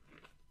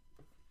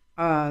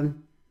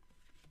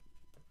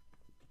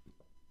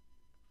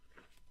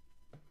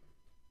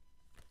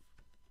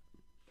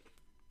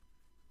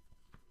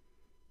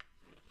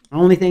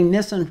 Only thing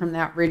missing from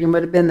that reading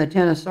would have been the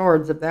Ten of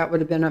Swords. If that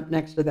would have been up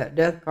next to that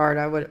Death card,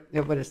 I was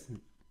going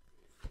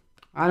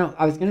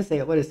to say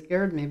it would have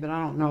scared me, but I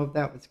don't know if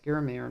that would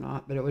scare me or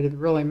not, but it would have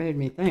really made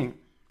me think.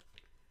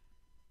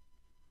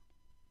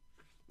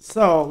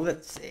 So,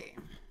 let's see.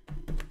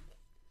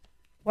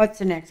 What's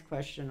the next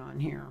question on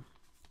here?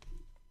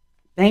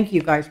 Thank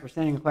you guys for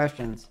sending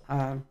questions.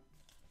 The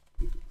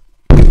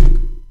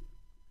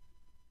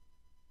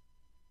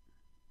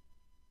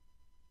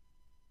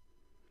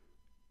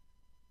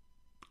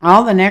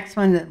next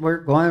one that we're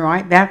going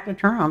right back to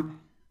Trump.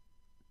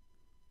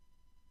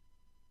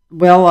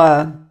 Will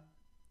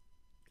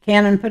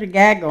Cannon put a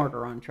gag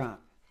order on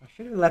Trump? I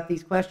should have left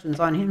these questions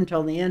on him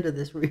until the end of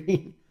this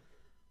reading.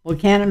 Will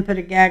Cannon put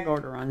a gag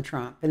order on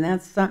Trump? And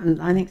that's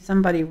something, I think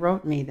somebody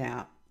wrote me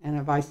that. And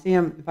if I see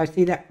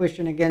that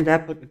question again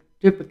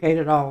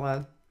duplicated,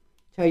 I'll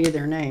tell you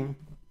their name.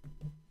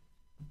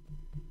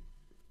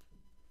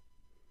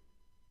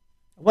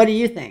 What do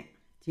you think?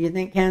 Do you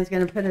think Cannon's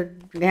going to put a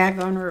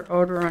gag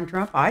order on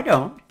Trump? I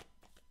don't.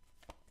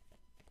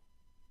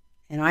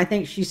 And I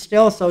think she's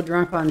still so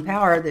drunk on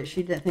power that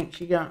she didn't think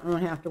she don't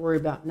have to worry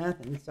about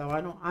nothing. So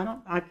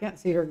I can't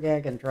see her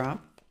gagging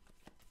Trump.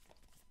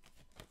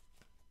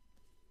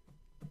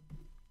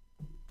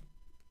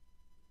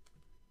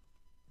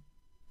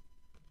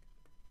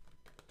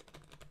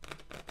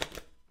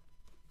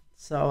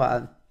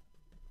 So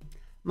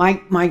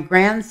my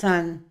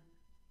grandson,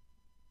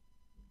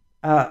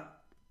 talk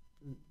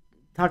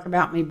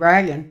about me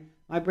bragging.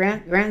 My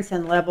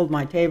grandson leveled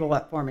my table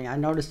up for me. I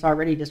noticed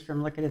already just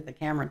from looking at the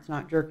camera, it's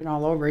not jerking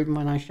all over even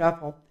when I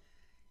shuffle.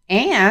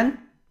 And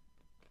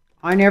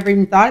I never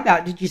even thought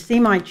about it. Did you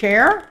see my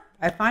chair?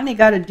 I finally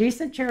got a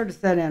decent chair to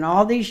sit in.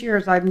 All these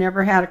years, I've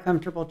never had a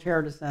comfortable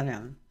chair to sit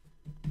in.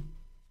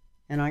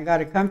 And I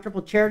got a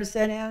comfortable chair to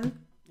sit in.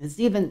 It's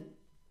even,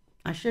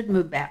 I should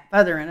move back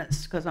further in it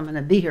because I'm going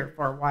to be here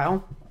for a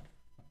while.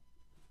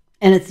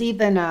 And it's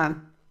even,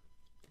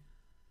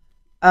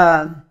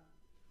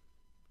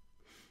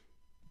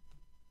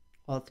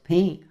 well, it's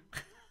pink.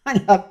 I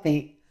love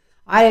pink.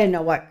 I didn't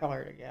know what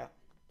color to get.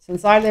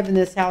 Since I live in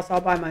this house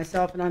all by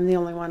myself and I'm the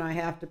only one I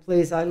have to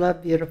please, I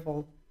love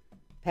beautiful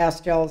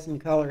pastels and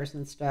colors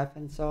and stuff.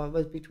 And so it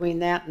was between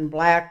that and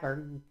black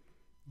or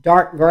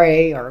dark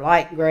gray or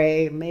light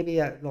gray. Maybe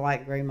the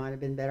light gray might have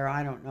been better.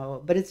 I don't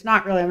know. But it's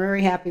not really. I'm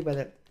very happy with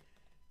it.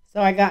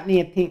 So I got me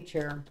a pink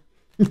chair.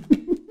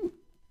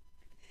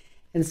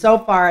 And so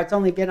far, I've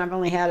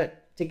only had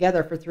it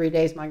together for 3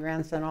 days. My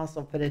grandson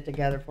also put it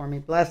together for me.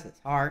 Bless his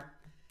heart.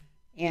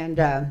 And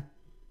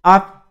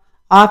off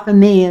of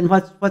me and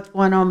what's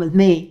going on with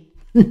me.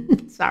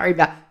 Sorry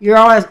about you're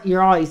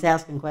always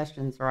asking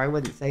questions, or I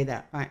wouldn't say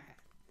that.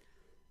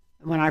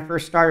 When I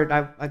first started,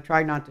 I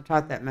tried not to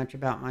talk that much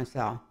about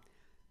myself.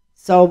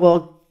 So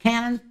will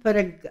Cannon put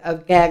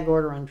a gag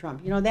order on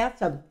Trump? You know,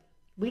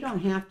 we don't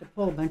have to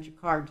pull a bunch of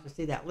cards to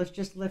see that. Let's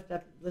just lift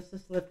the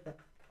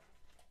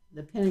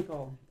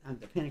pendulum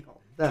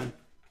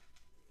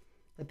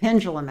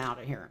out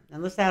of here.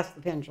 And let's ask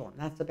the pendulum.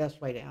 That's the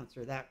best way to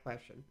answer that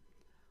question.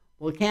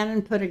 Will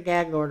Cannon put a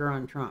gag order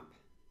on Trump?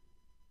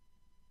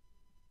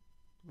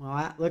 Well,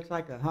 that looks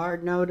like a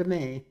hard no to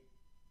me.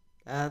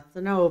 That's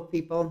a no,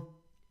 people.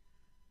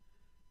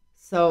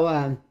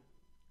 So,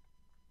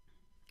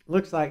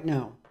 looks like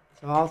no.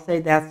 So I'll say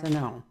that's a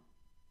no.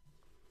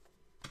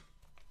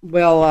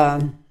 Will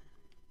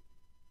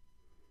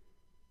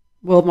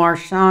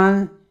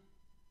Marshawn,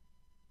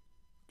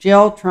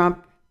 Jill,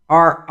 Trump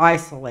are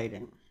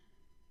isolating?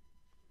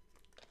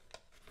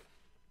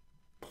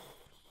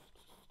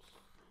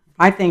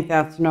 I think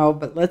that's no,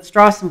 but let's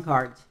draw some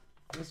cards.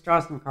 Let's draw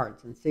some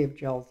cards and see if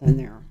Jill's in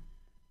there.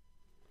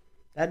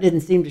 That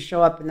didn't seem to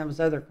show up in those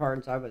other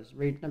cards I was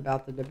reading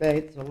about the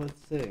debate, so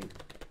let's see.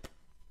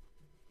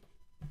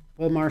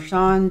 Will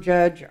Marshawn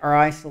judge or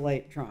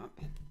isolate Trump?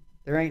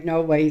 There ain't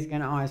no way he's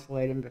going to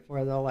isolate him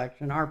before the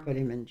election or put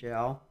him in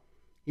jail.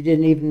 He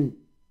didn't even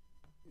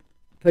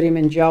put him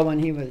in jail when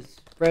he was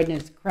spreading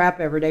his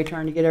crap every day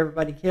trying to get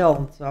everybody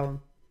killed, so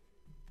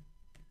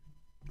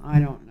I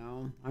don't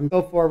know. I'm going to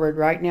go forward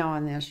right now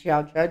on this.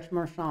 Shall Judge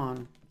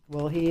Marshawn,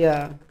 will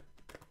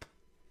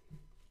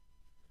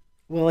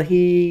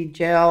he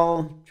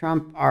jail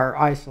Trump or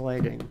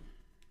isolating?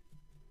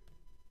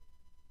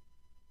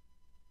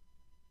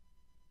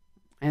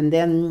 And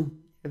then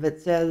if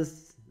it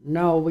says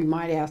no, we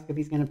might ask if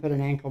he's going to put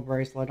an ankle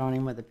bracelet on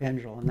him with a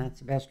pendulum. That's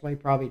the best way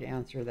probably to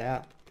answer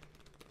that.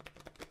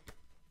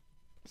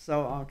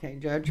 So, okay,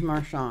 Judge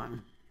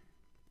Marshawn.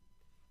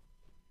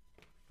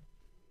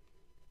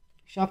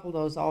 Shuffle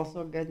those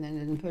also good and then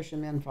didn't push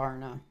them in far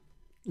enough.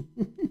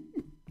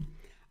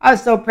 I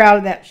was so proud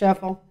of that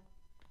shuffle.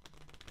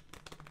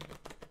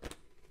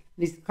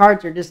 These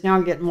cards are just now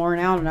getting worn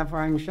out enough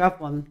where I can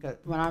shuffle them. 'Cause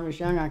when I was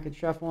young, I could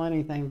shuffle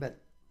anything, but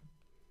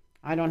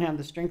I don't have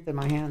the strength in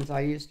my hands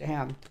I used to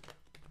have.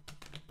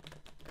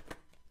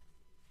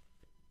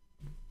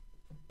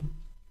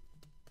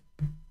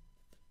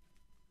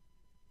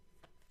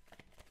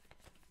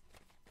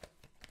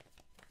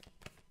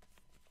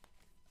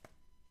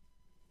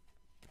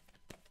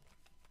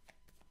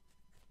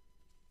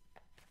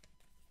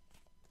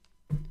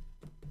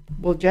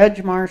 Will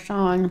Judge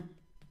Marchand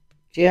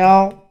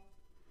jail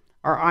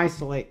or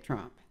isolate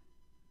Trump?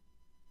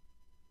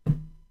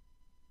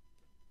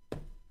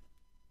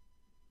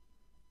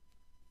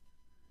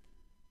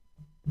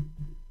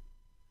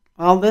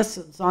 Well, this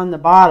is on the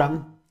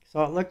bottom,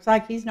 so it looks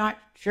like he's not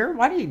sure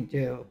what he'd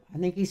do. I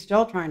think he's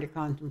still trying to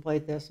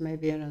contemplate this,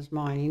 maybe in his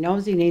mind. He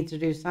knows he needs to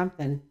do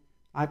something.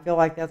 I feel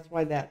like that's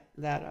why that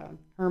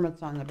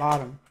hermit's on the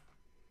bottom.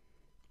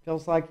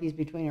 Feels like he's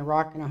between a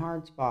rock and a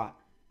hard spot.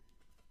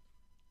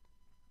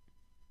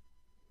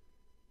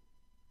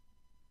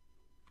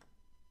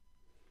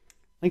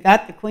 We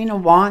got the Queen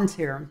of Wands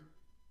here.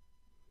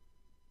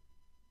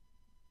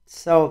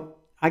 So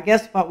I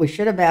guess what we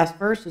should have asked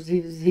first was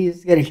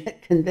he's going to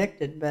get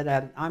convicted, but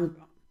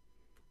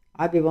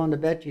I'd be willing to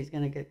bet he's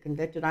going to get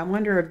convicted. I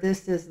wonder if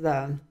this is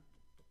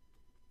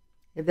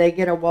if they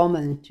get a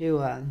woman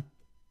to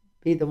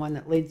be the one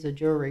that leads the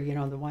jury, you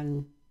know, the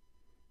one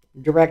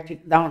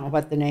directing, I don't know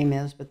what the name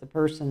is, but the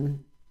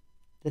person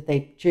that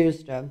they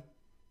choose to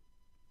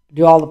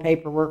do all the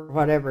paperwork or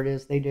whatever it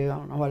is they do, I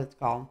don't know what it's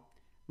called.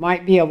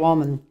 Might be a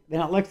woman.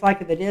 Then it looks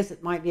like if it is,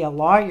 it might be a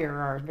lawyer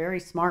or a very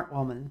smart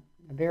woman,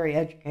 a very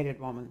educated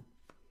woman.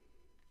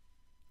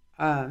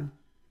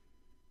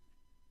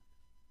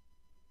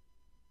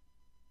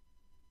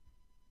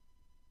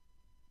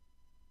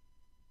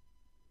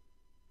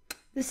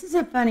 This is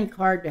a funny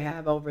card to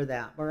have over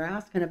that. We're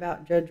asking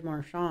about Judge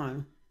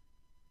Marchand.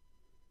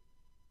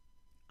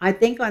 I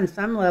think on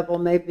some level,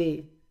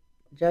 maybe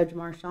Judge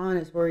Marchand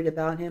is worried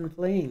about him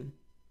fleeing.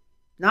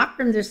 Not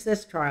from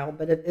this trial,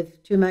 but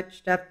if too much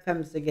stuff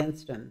comes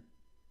against him.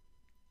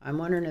 I'm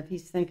wondering if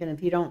he's thinking if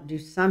he don't do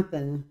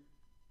something,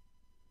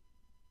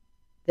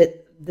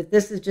 that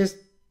this is just,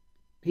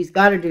 he's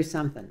got to do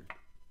something.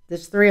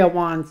 This Three of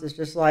Wands is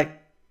just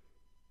like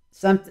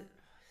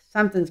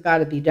something's got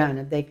to be done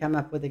if they come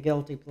up with a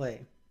guilty plea.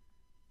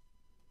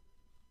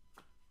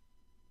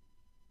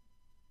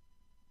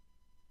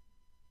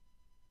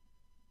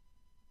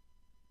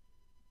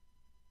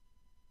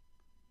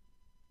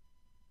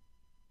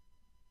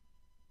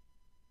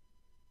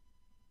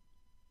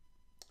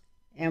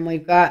 And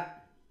we've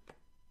got,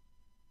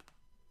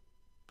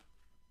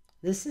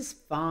 this is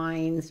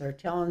fines or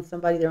telling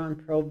somebody they're on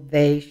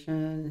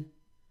probation.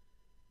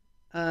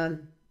 Because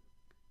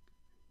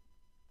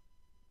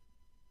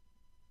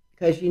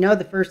you know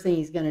the first thing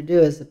he's going to do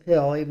is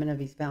appeal, even if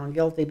he's found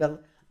guilty.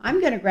 But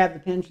I'm going to grab the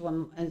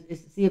pendulum and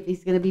see if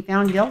he's going to be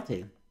found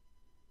guilty.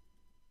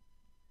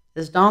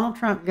 Is Donald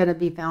Trump going to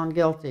be found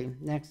guilty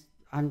next?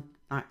 I'm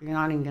not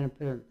even going to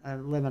put a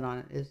limit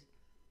on it.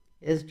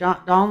 Is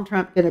Donald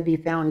Trump going to be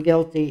found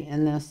guilty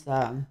in this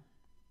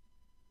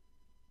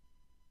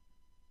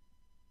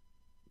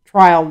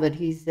trial that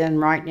he's in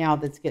right now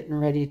that's getting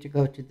ready to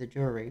go to the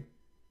jury?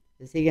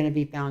 Is he going to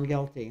be found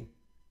guilty?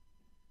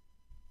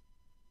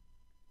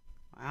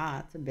 Wow,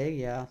 that's a big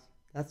yes.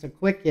 That's a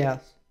quick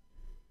yes.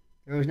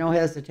 There was no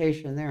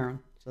hesitation there.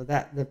 So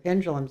that the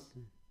pendulum's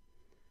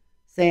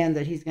saying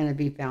that he's going to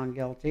be found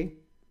guilty.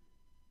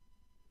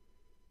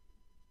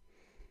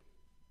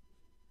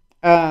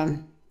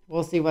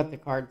 We'll see what the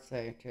cards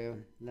say,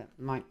 too. That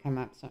might come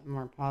up something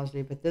more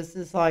positive. But this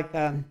is like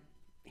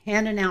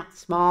handing out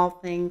small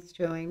things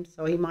to him.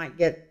 So he might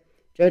get,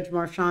 Judge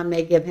Marchand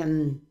may give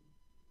him,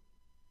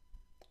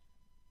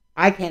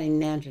 I can't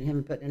imagine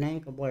him putting an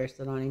ankle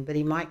bracelet on him, but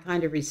he might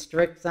kind of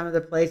restrict some of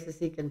the places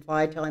he can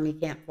fly, tell him he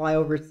can't fly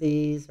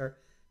overseas, or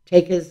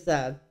take his,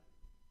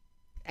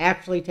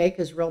 actually take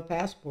his real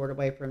passport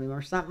away from him,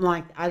 or something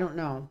like that. I don't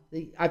know.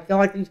 I feel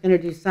like he's going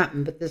to do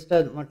something, but this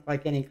doesn't look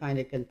like any kind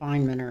of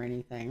confinement or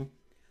anything.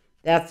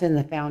 That's in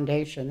the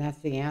foundation. That's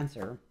the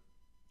answer.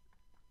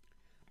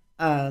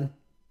 I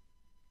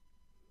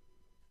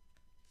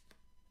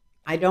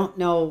don't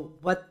know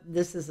what,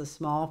 this is a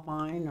small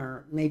fine,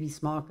 or maybe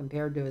small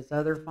compared to his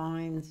other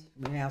fines.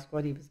 We asked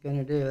what he was going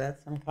to do.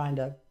 That's some kind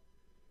of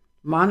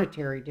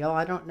monetary deal.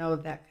 I don't know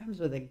if that comes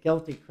with a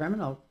guilty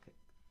criminal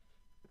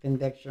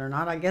conviction or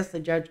not. I guess the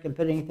judge can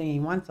put anything he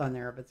wants on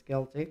there if it's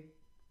guilty.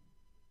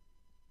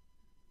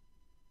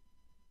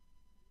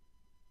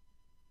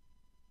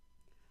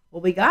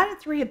 Well, we got a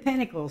Three of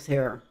Pentacles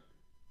here.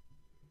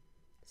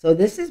 So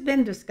this has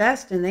been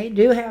discussed, and they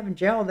do have a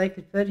jail they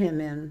could put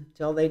him in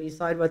until they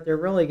decide what they're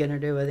really going to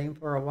do with him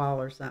for a while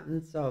or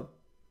something. So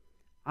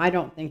I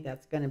don't think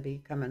that's going to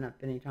be coming up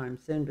anytime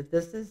soon. But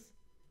this is,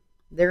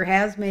 there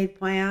has been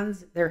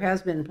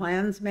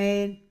plans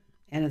made,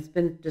 and it's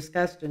been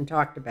discussed and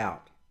talked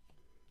about.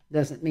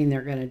 Doesn't mean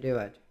they're going to do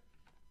it.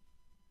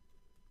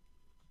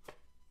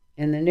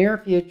 In the near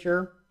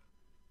future,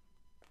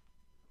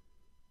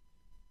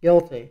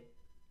 guilty.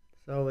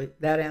 So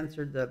that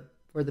answered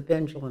for the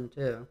pendulum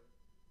too.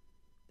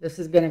 This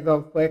is going to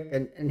go quick,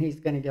 and he's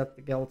going to get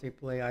the guilty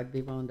plea. I'd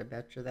be willing to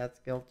bet you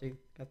that's guilty.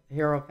 Got the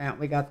Hierophant.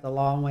 We got the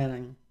law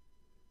winning.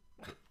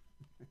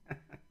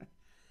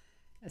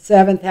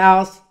 Seventh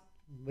house,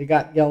 we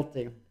got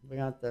guilty. We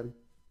got is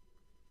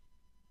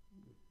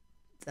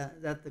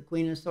that the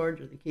Queen of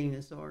Swords or the King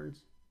of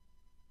Swords?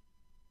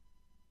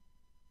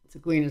 It's the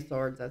Queen of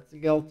Swords. That's the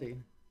guilty.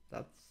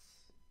 That's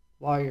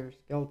lawyers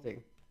guilty.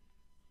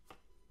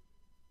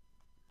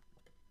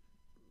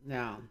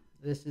 Now,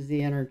 this is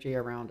the energy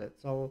around it.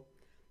 So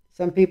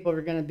some people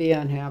are going to be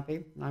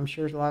unhappy. I'm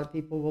sure a lot of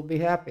people will be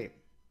happy.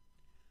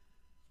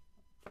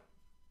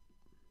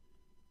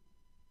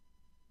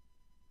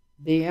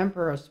 The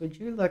Empress, would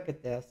you look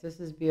at this? This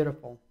is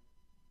beautiful.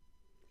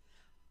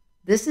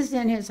 This is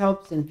in his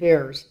hopes and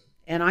fears.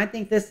 And I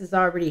think this is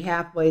already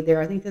halfway there.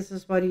 I think this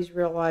is what he's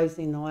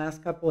realizing the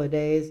last couple of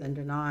days and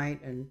tonight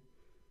and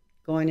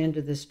going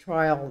into this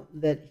trial,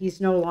 that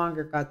he's no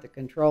longer got the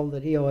control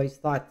that he always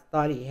thought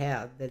he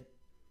had,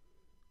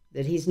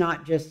 that he's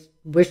not just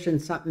wishing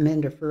something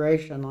into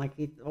fruition like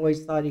he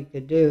always thought he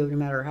could do, no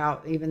matter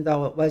how, even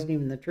though it wasn't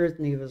even the truth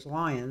and he was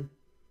lying.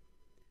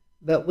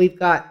 But we've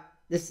got,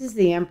 this is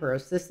the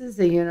Empress. This is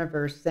the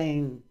universe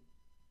saying,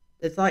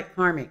 it's like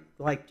karmic,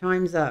 like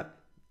time's up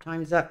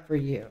for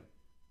you.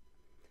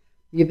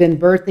 You've been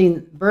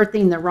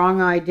birthing the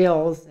wrong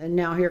ideals, and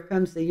now here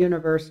comes the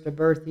universe to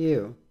birth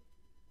you.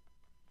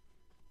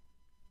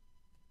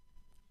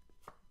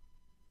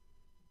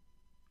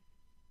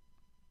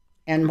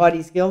 And what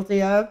he's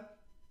guilty of?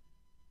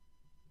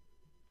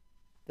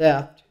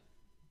 Theft.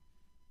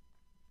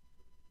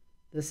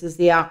 This is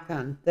the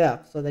outcome,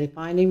 theft. So they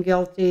find him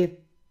guilty,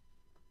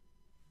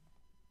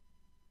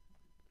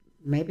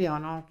 maybe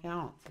on all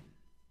counts.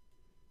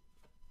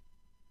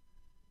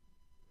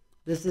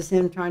 This is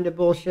him trying to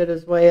bullshit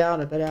his way out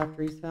of it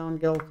after he's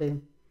found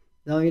guilty.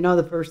 Though you know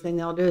the first thing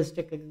they'll do is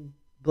stick a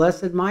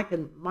blessed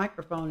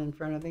microphone in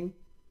front of him.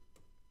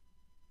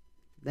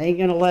 They ain't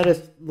going to let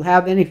us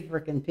have any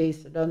freaking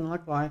peace, it doesn't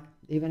look like,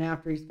 even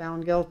after he's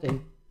found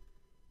guilty.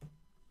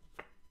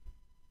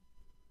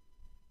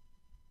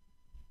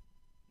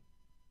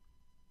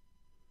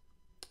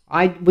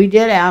 We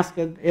did ask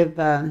if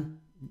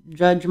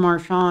Judge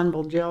Marchand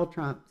will jail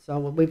Trump. So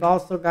we've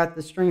also got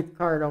the strength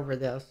card over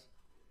this.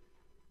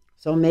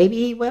 So maybe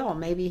he will.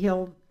 Maybe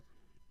he'll.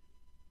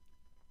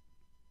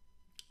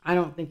 I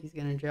don't think he's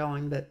going to jail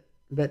him,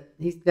 but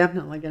he's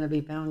definitely going to be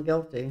found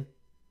guilty.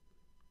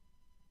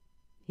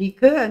 He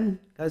could,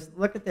 because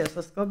look at this.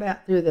 Let's go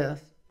back through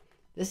this.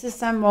 This is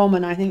some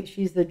woman. I think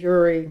she's the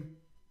jury.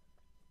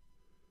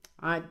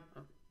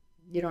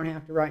 You don't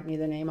have to write me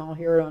the name. I'll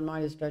hear it on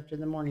Midas Touch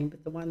in the morning.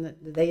 But the one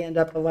that they end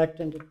up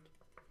electing to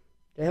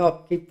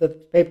help keep the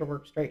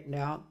paperwork straightened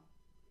out.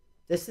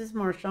 This is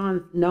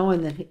Marchand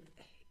knowing that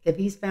if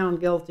he's found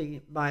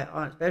guilty,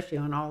 especially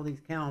on all these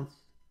counts,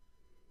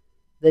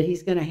 that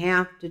he's going to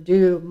have to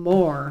do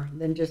more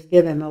than just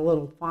give him a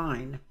little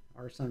fine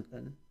or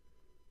something.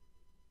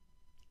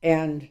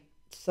 And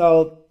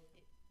so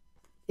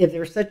if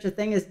there's such a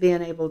thing as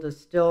being able to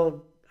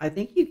still, I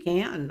think you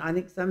can. I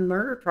think some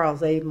murder trials,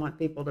 they even want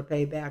people to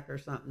pay back or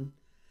something.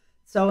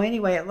 So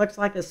anyway, it looks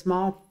like a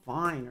small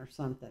fine or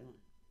something.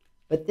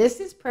 But this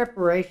is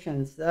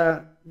preparations.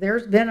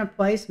 There's been a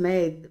place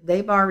made.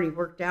 They've already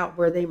worked out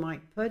where they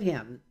might put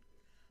him.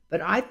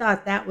 But I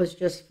thought that was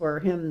just for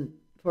him,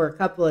 for a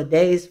couple of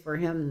days, for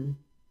him,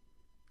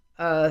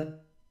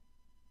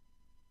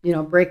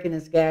 breaking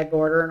his gag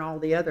order and all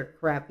the other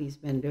crap he's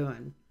been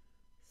doing.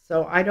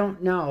 So I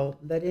don't know.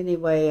 But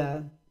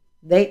anyway,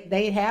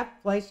 they have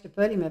a place to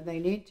put him if they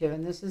need to.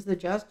 And this is the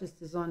justice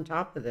is on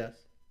top of this.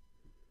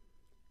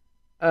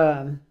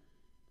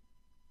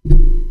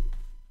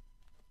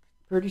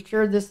 Pretty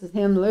sure this is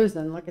him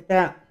losing. Look at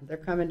that. They're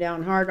coming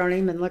down hard on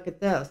him, and look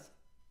at this.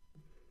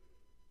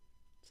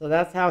 So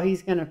that's how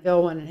he's going to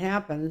feel when it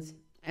happens.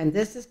 And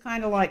this is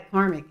kind of like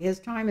karmic. His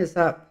time is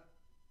up.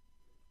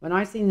 When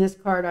I seen this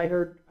card, I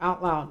heard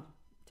out loud,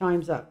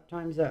 time's up,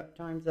 time's up,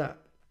 time's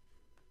up.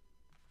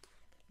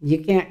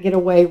 You can't get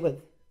away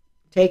with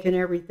taking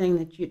everything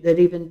that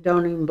even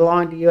don't even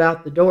belong to you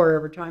out the door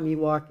every time you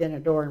walk in a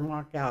door and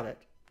walk out it.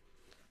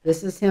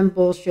 This is him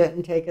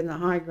bullshitting, taking the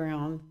high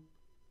ground.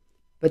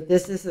 But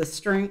this is the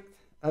strength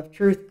of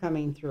truth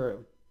coming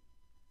through.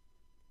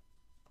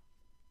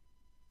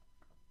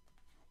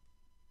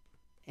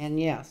 And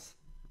yes,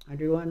 I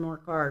drew one more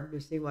card to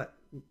see what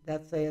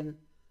that's saying,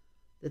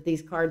 that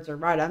these cards are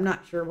right. I'm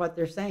not sure what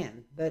they're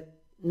saying, but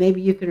maybe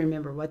you can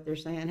remember what they're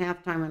saying.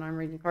 Half the time when I'm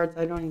reading cards,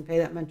 I don't even pay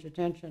that much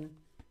attention.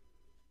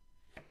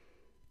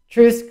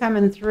 Truth's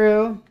coming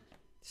through.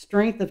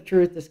 Strength of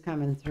truth is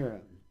coming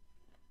through.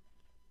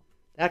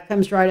 That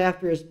comes right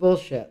after his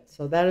bullshit.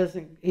 So that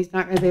isn't, he's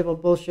not going to be able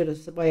to bullshit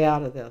his way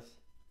out of this.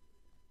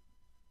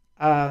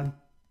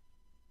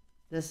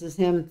 This is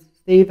him,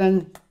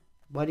 Stephen,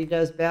 what he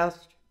does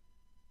best.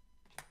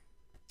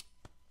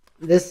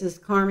 This is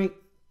karma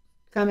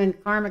coming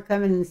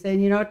and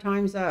saying,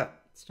 time's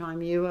up. It's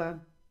time you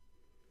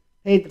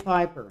paid the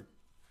piper.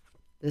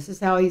 This is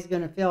how he's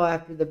going to feel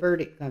after the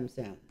verdict comes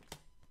in.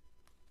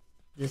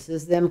 This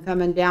is them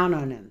coming down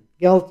on him.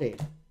 Guilty.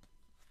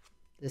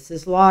 This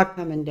is law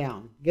coming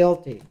down.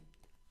 Guilty.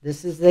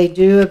 This is they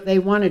do if they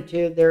wanted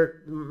to.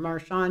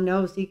 Marshawn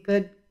knows he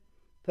could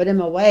put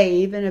him away,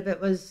 even if it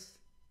was,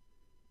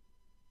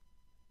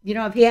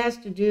 if he has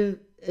to do,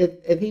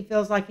 if he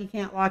feels like he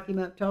can't lock him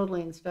up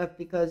totally and stuff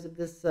because of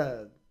this,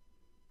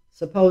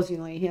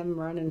 supposedly him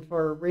running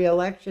for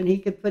re-election, he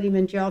could put him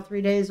in jail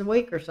 3 days a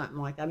week or something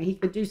like that. I mean, he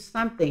could do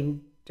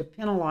something to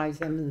penalize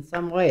him in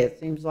some way, it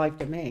seems like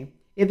to me,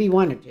 if he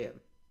wanted to.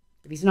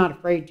 If he's not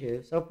afraid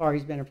to. So far,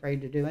 he's been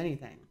afraid to do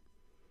anything.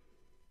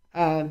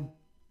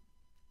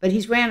 But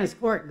he's ran his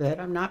court good.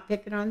 I'm not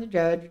picking on the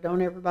judge.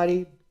 Don't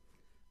everybody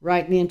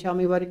write me and tell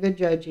me what a good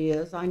judge he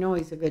is. I know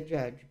he's a good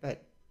judge,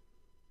 but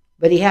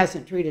he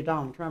hasn't treated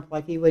Donald Trump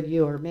like he would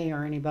you or me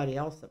or anybody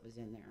else that was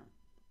in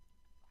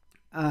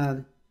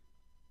there.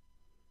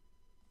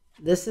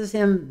 This is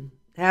him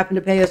having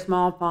to pay a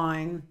small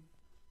fine.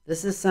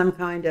 This is some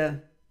kind of,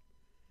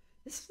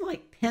 this is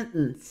like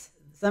pittance.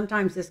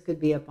 Sometimes this could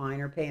be a fine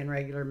or paying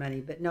regular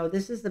money, but no,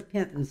 this is the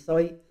pittance. So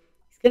he's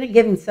going to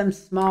give him some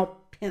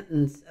small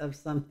pittance of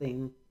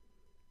something,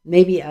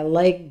 maybe a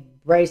leg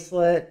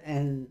bracelet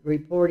and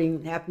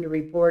having to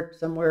report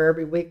somewhere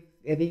every week,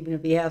 even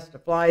if he has to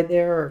fly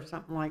there or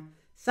something.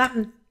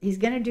 He's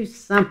going to do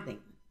something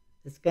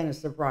that's going to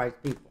surprise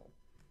people.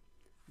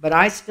 But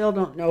I still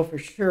don't know for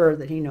sure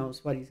that he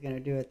knows what he's going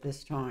to do at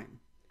this time.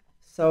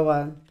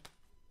 So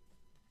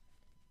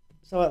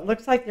it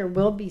looks like there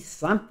will be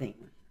something,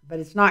 but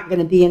it's not going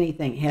to be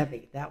anything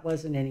heavy. That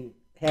wasn't any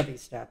heavy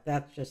stuff.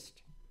 That's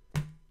just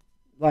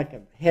like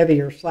a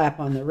heavier slap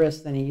on the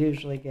wrist than he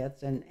usually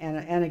gets, and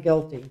a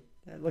guilty.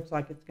 It looks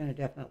like it's going to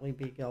definitely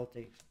be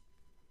guilty,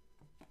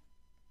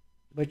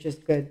 which is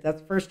good. That's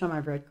the first time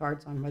I've read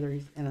cards on whether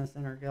he's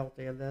innocent or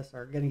guilty of this,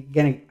 or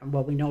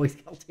well, we know he's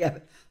guilty of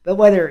it, but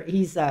whether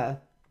he's going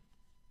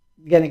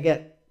to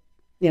get,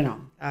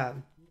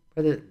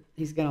 whether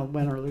he's going to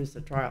win or lose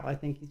the trial. I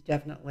think he's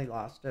definitely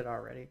lost it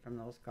already from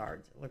those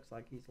cards. It looks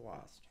like he's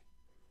lost.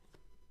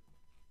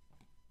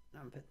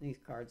 I'm putting these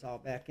cards all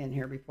back in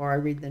here before I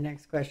read the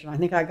next question. I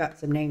think I got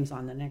some names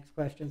on the next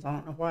questions. I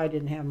don't know why I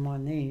didn't have them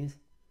on these.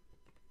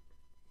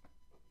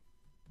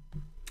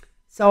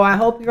 So I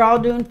hope you're all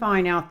doing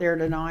fine out there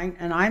tonight.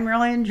 And I'm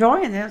really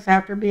enjoying this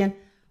after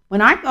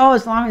when I go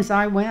as long as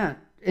I went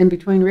in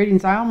between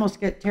readings, I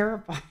almost get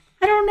terrified.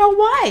 I don't know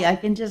why. I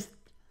can just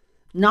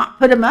not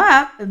put them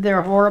up if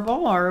they're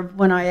horrible, or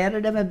when I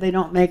edit them if they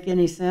don't make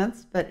any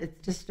sense. But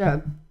it's just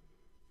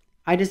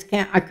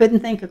I couldn't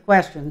think of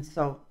questions,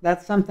 so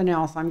that's something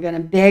else. I'm going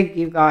to beg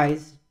you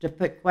guys to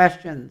put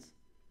questions.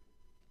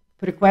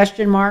 Put a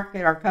question mark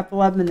or a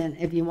couple of them, and then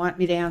if you want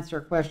me to answer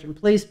a question,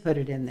 please put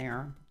it in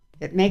there.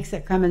 It makes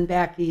it coming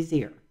back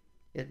easier.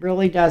 It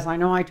really does. I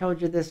know I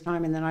told you this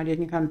time, and then I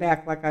didn't come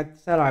back like I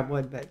said I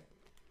would, but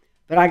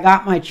I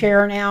got my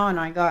chair now, and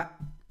I got,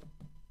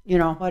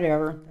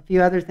 whatever, a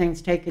few other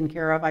things taken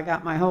care of. I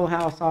got my whole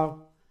house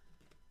all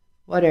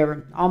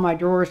my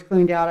drawers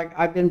cleaned out.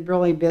 I've been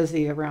really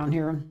busy around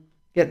here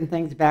getting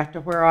things back to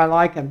where I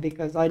like them,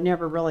 because I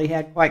never really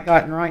had quite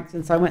gotten right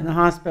since I went in the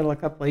hospital a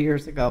couple of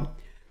years ago.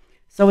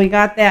 So we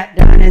got that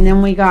done, and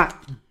then we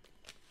got,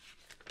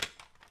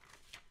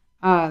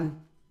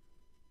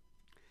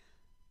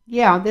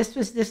 this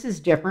is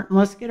different.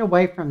 Let's get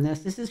away from this.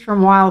 This is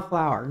from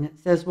Wildflower, and it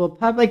says, will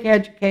public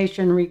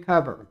education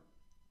recover?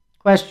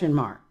 Question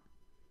mark.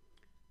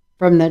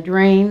 From the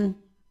drain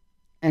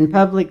and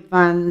public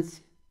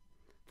funds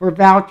for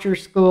voucher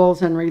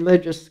schools and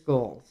religious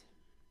schools.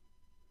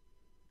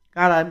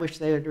 God, I wish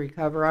they would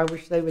recover. I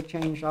wish they would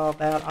change all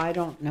that. I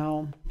don't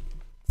know.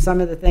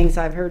 Some of the things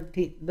I've heard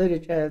Pete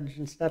Buttigieg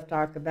and stuff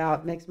talk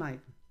about makes me,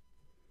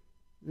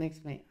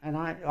 and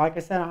like I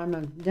said, I'm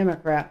a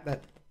Democrat,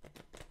 but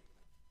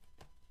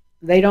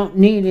they don't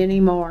need any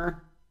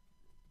more.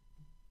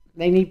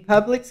 They need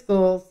public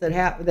schools that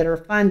are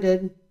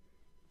funded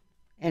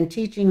and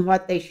teaching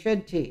what they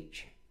should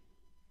teach,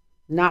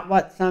 not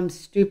what some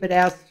stupid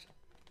ass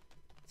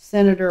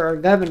senator or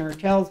governor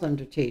tells them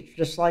to teach.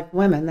 Just like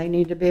women, they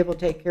need to be able to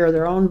take care of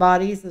their own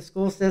bodies. The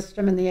school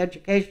system and the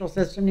educational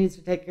system needs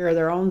to take care of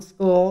their own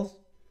schools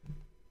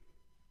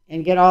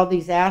and get all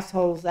these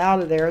assholes out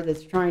of there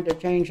that's trying to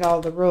change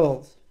all the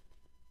rules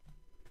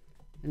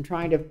and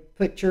trying to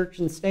put church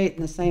and state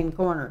in the same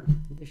corner.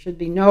 There should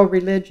be no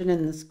religion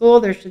in the school.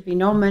 There should be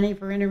no money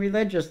for any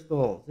religious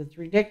schools. It's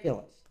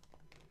ridiculous.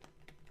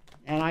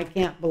 And I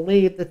can't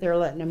believe that they're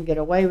letting them get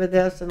away with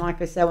this. And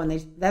like I said,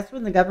 that's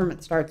when the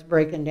government starts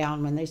breaking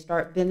down, when they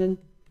start bending,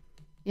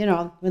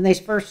 when they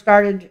first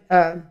started,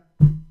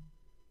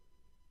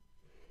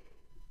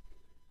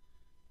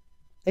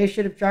 they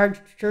should have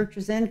charged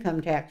churches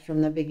income tax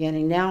from the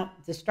beginning. Now,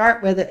 to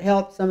start with, it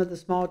helped some of the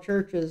small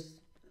churches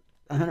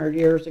 100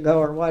 years ago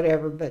or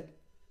whatever,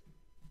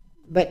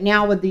 but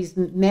now with these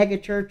mega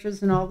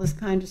churches and all this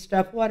kind of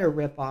stuff, what a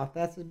ripoff.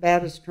 That's as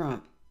bad as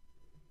Trump.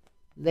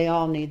 They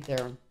all need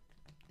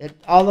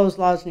all those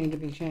laws need to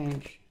be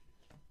changed.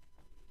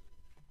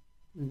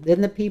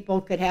 Then the people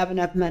could have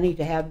enough money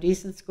to have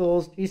decent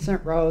schools,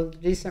 decent roads,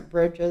 decent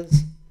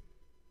bridges,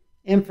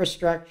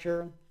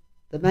 infrastructure.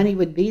 The money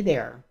would be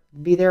there. It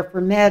would be there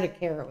for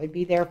Medicare. It would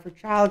be there for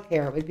child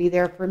care. It would be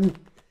there for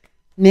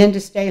men to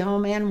stay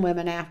home and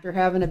women after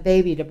having a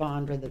baby to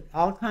bond with.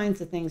 All kinds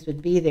of things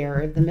would be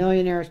there if the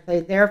millionaires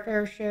paid their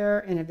fair share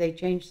and if they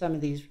changed some of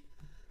these.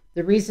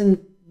 The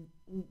reason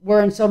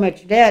we're in so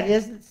much debt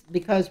isn't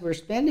because we're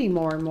spending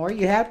more and more.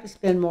 You have to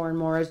spend more and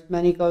more as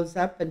money goes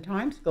up and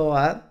times go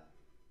up.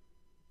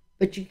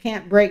 But you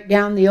can't break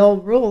down the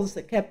old rules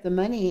that kept the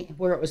money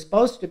where it was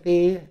supposed to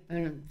be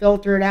and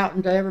filter it out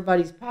into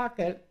everybody's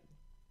pocket,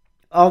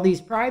 all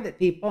these private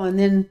people, and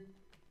then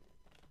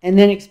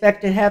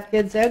expect to have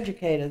kids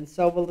educated.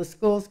 So will the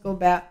schools go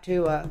back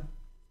to,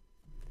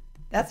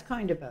 that's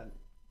kind of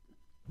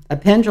a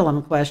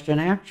pendulum question,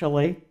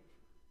 actually.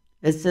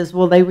 It says,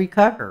 will they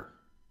recover?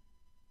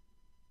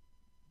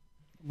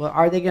 Well,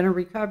 are they going to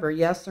recover?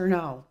 Yes or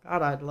no?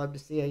 God, I'd love to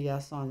see a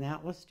yes on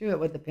that. Let's do it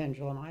with the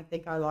pendulum. I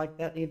think I like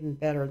that even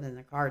better than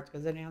the cards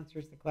because it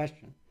answers the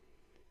question.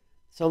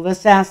 So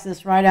let's ask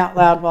this right out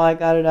loud while I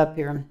got it up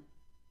here.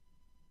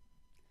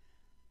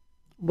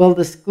 Will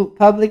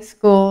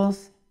the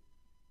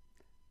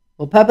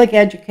will public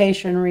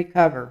education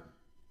recover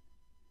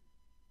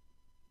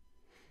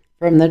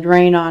from the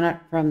drain on it,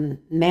 from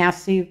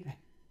massive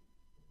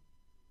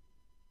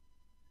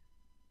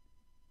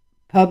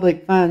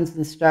public funds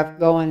and stuff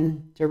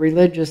going to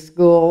religious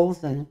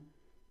schools and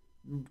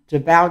to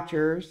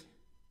vouchers?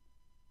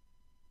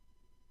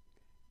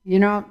 You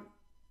know,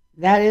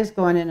 that is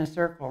going in a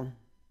circle.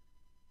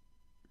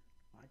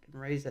 I can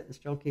raise it and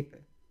still keep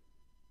it.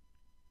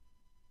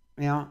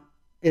 You know,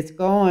 it's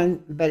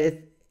going, but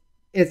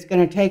it's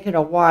going to take it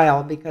a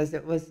while because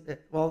it's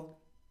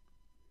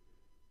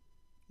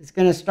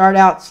going to start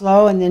out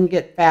slow and then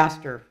get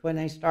faster when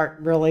they start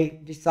really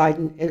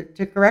deciding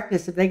to correct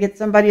this. If they get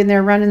somebody in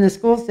there running the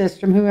school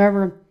system,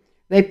 whoever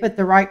they put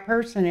the right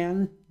person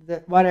in,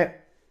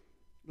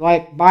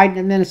 like Biden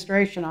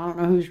administration, I don't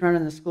know who's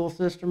running the school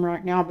system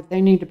right now, but they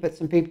need to put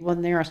some people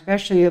in there,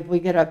 especially if we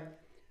get a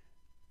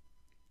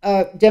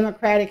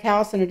Democratic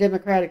House and a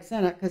Democratic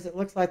Senate, because it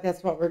looks like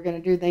that's what we're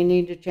going to do. They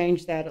need to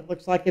change that. It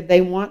looks like if they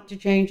want to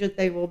change it,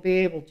 they will be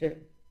able to.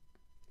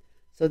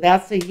 So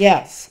that's a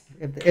yes.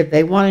 If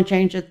they want to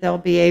change it, they'll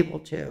be able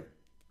to.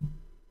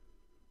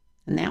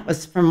 And that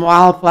was from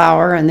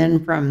Wildflower, and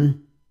then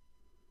from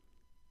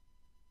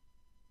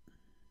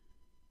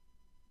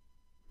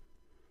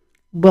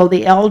will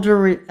the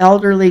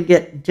elderly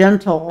get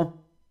dental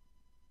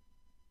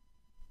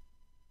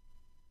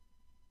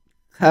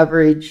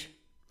coverage?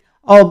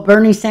 Oh,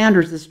 Bernie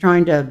Sanders is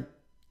trying to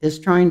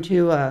get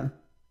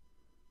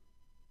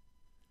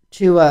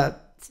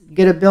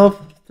a bill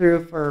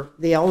through for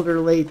the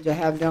elderly to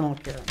have dental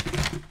care.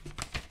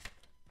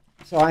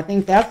 So I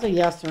think that's a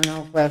yes or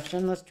no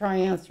question. Let's try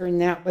answering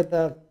that with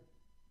the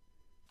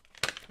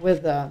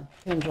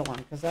pendulum,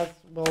 because that's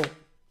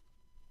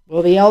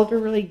will the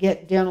elderly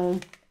get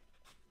dental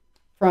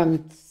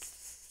from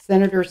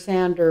Senator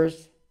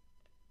Sanders'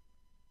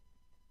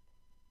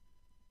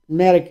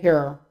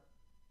 Medicare?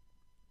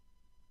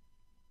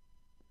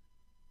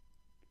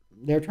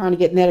 They're trying to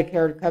get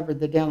Medicare to cover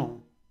the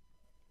dental.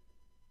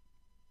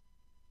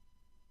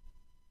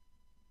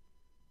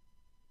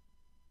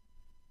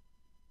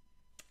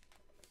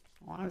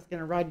 Well, I was going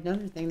to write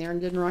another thing there and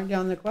didn't write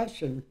down the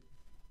question.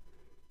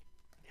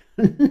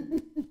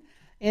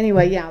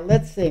 Anyway, yeah,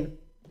 let's see.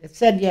 It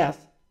said yes.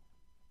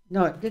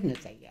 No, it didn't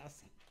say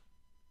yes.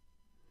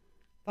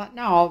 But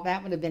no,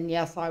 that would have been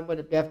yes. I would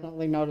have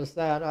definitely noticed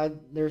that.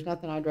 There's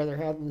nothing I'd rather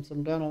have than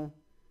some dental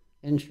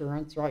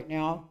insurance right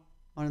now.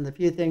 One of the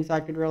few things I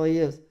could really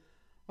use.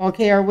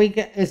 Okay,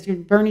 is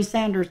Bernie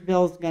Sanders'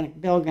 bill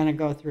going to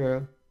go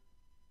through?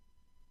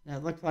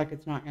 It looks like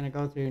it's not going to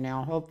go through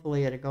now.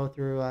 Hopefully it'll go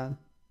through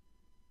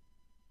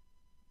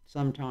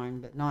sometime,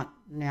 but not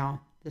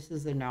now. This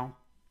is a no.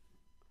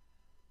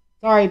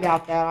 Sorry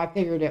about that. I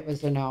figured it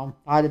was a no.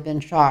 I'd have been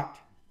shocked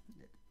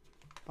if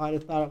I'd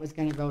have thought it was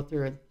going to go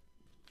through.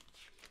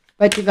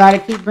 But you got to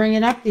keep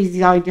bringing up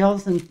these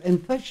ideals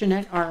and pushing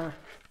it, or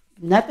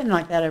nothing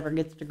like that ever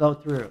gets to go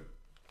through.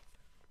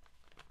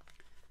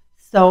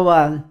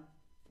 So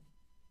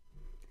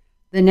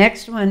the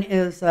next one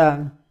is,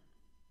 I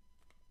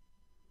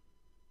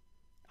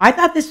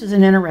thought this was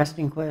an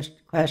interesting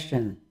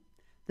question.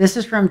 This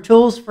is from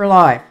Tools for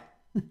Life.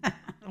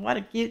 What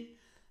a cute,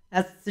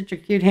 that's such a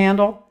cute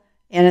handle.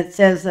 And it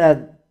says,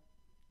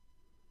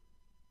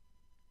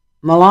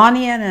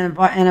 Melania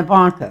and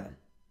Ivanka,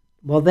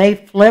 will they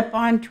flip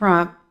on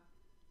Trump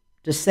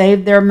to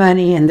save their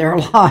money and their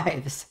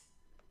lives?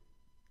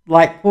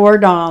 Like poor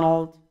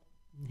Donald,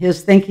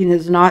 his thinking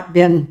has not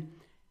been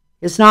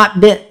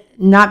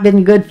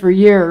good for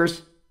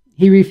years.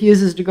 He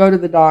refuses to go to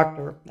the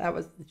doctor.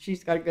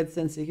 She's got a good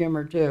sense of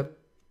humor too.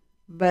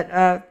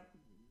 But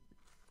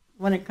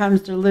when it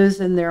comes to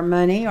losing their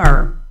money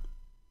or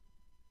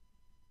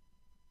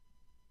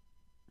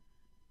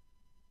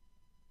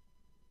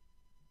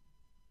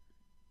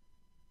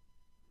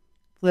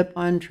flip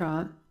on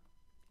Trump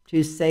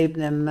to save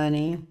them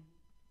money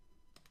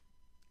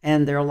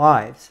and their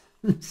lives.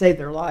 Save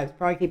their lives,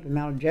 probably keep them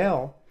out of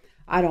jail.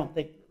 I don't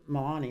think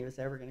Melania is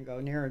ever going to go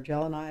near a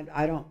jail, and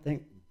I don't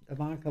think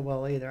Ivanka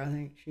will either. I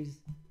think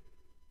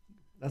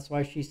that's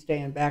why she's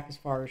staying back as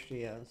far as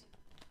she is.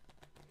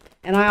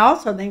 And I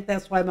also think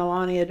that's why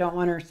Melania don't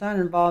want her son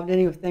involved in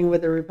anything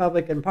with the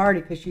Republican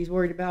Party, because she's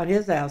worried about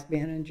his ass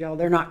being in jail.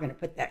 They're not going to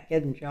put that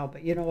kid in jail,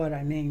 but you know what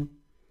I mean.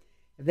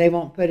 If they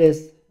won't put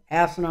his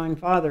asinine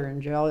father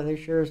in jail, they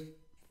sure as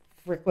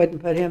frick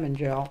wouldn't put him in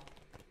jail.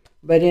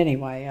 But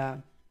anyway,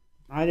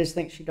 I just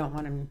think she don't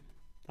want him.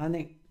 I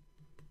think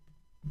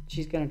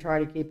she's going to try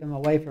to keep him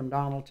away from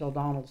Donald till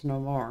Donald's no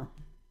more.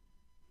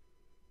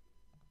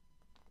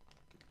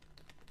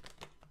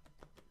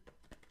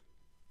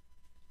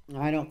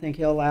 I don't think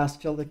he'll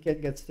last till the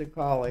kid gets through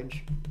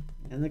college.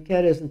 And the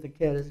kid isn't the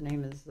kid. His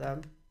name is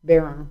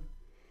Barron.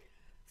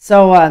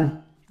 So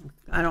I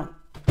don't,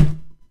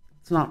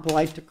 it's not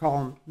polite to call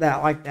him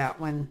that like that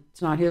when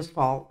it's not his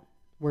fault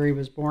where he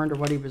was born or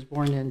what he was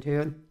born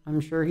into.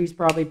 I'm sure he's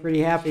probably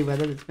pretty happy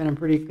with it. It's been a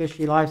pretty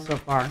cushy life so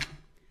far.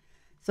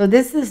 So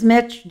this is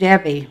Mitch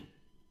Debbie.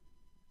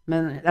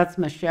 That's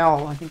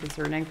Michelle, I think it's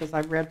her name, because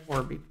I've read for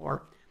her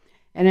before.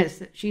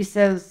 And she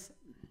says,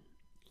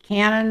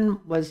 Cannon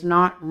was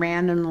not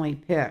randomly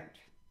picked.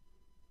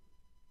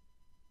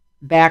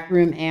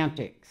 Backroom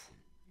antics,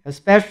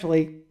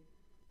 especially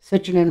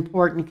such an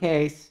important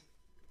case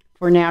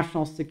for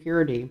national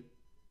security.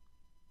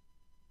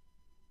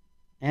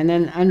 And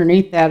then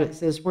underneath that it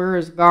says, where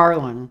is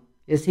Garland?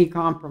 Is he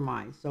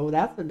compromised? So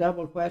that's a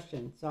double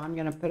question. So I'm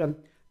going to put a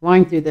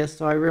line through this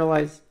so I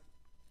realize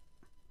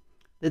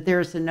that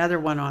there's another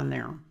one on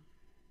there.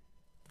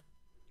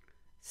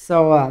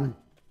 So,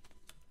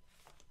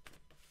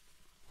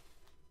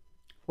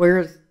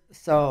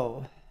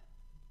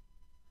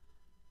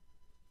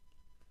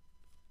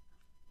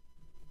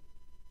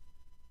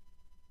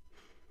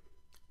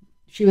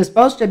 she was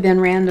supposed to have been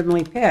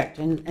randomly picked,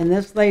 and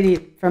this lady,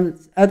 from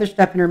other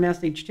stuff in her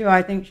message too,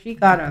 I think she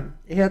got a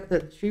hit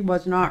that she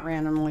was not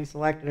randomly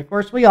selected. Of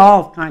course, we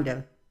all kind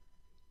of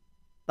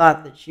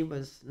thought that she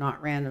was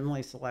not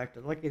randomly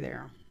selected. Looky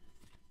there.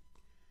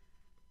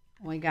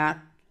 We got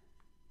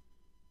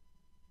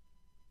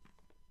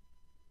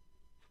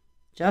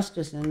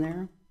Justice in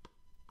there.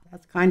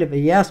 That's kind of a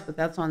yes, but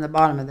that's on the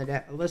bottom of the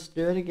deck. Let's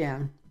do it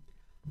again.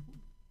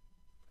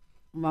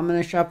 I'm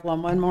going to shuffle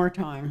them one more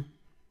time.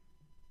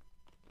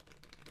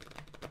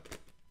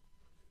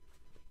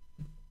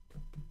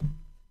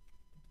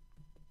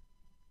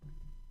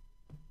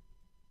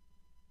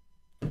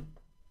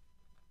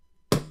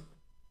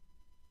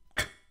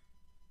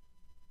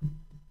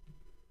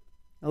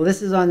 Well,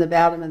 this is on the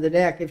bottom of the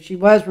deck. If she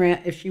was or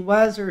if she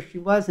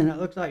wasn't, it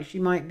looks like she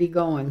might be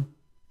going.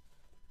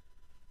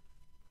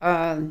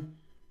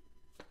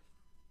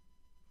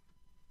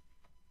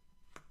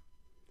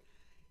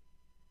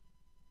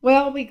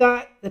 Well, we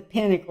got the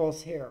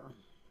Pentacles here.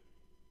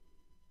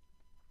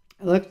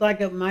 It looks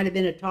like it might have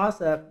been a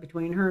toss-up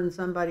between her and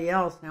somebody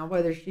else. Now,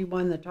 whether she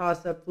won the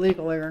toss-up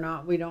legally or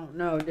not, we don't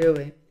know, do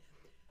we?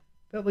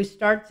 But we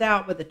starts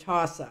out with a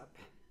toss-up.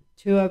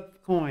 2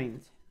 of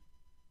coins.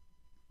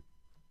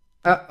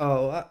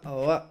 Uh-oh,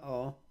 uh-oh,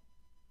 uh-oh.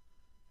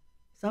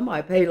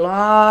 Somebody paid a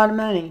lot of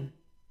money,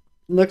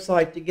 looks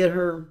like, to get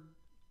her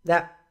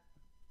that,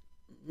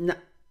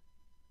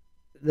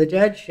 the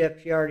judgeship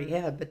she already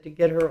had, but to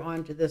get her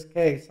onto this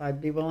case,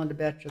 I'd be willing to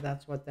bet you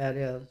that's what that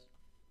is.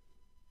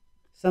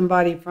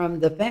 Somebody from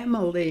the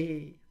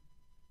family.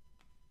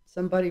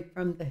 Somebody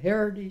from the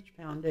Heritage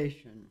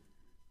Foundation.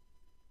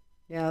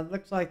 Yeah, it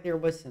looks like there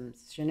was some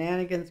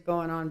shenanigans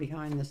going on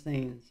behind the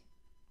scenes.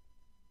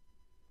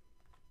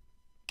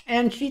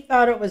 And she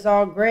thought it was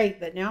all great,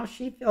 but now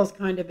she feels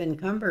kind of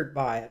encumbered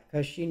by it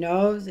because she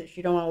knows that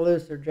she don't want to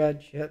lose her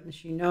judgeship, and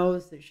she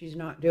knows that she's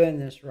not doing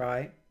this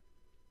right.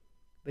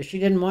 But she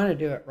didn't want to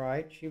do it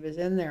right. She was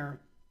in there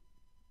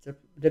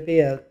to be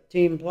a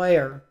team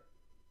player,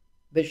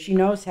 but she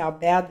knows how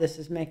bad this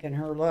is making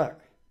her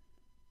look.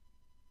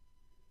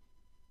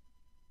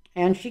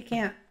 And she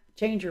can't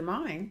change her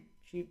mind.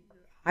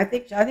 I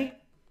think,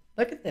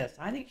 look at this.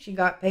 I think she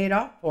got paid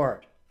off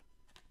for it.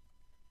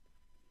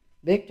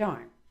 Big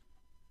time.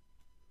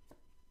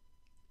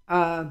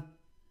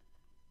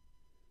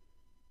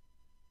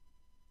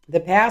 The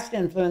past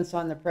influence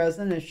on the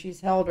president is she's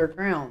held her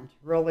ground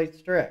really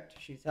strict.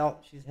 She's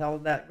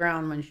held that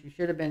ground when she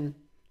shouldn't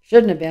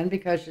have been,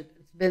 because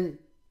it's been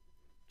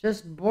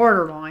just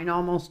borderline,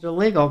 almost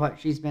illegal what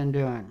she's been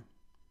doing.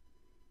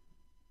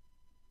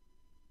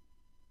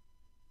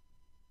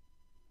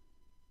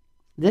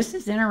 This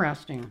is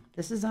interesting.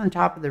 This is on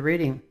top of the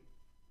reading.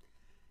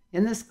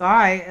 In the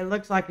sky, it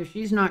looks like if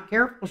she's not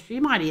careful, she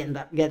might end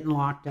up getting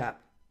locked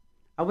up.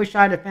 I wish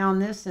I'd have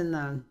found this in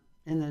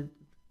the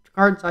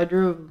cards I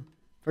drew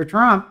for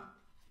Trump,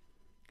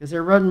 because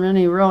there wasn't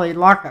any really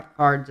lockup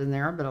cards in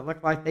there, but it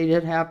looked like they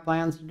did have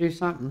plans to do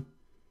something.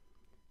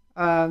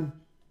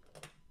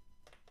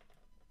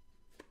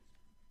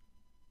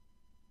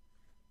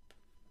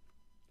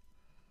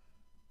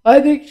 I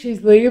think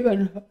she's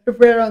leaving. I've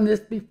read on this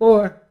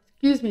before.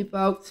 Excuse me,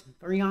 folks,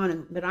 for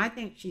yawning, but I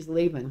think she's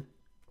leaving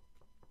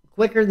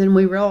quicker than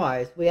we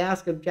realized. We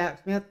asked if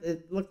Jack Smith,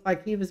 it looked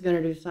like he was going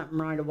to do something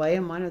right away,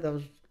 and one of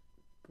those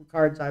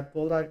cards I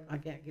pulled, I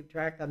can't keep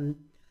track of them,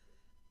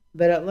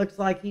 but it looks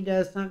like he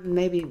does something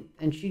maybe,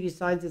 and she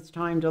decides it's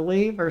time to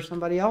leave, or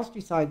somebody else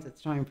decides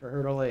it's time for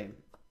her to leave.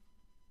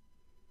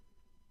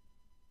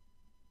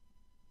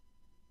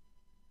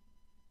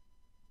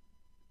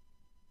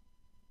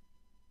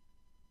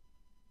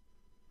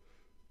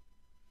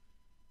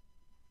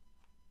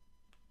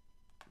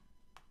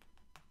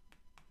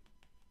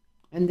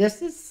 And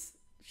this is,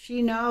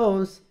 she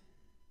knows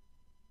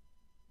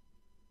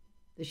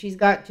that she's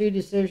got two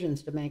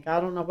decisions to make.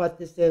 I don't know what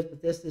this is, but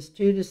this is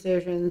two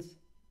decisions.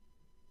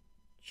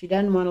 She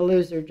doesn't want to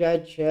lose her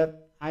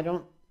judgeship.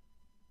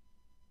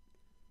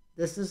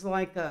 This is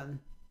like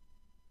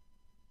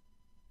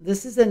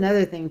this is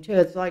another thing too.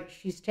 It's like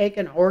she's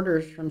taken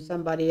orders from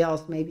somebody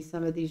else, maybe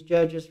some of these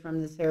judges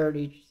from this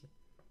Heritage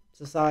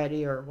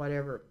Society or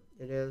whatever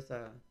it is,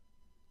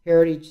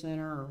 Heritage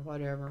Center or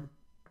whatever.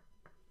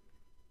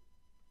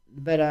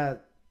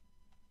 But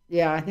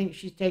yeah, I think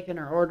she's taken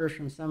her orders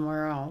from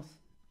somewhere else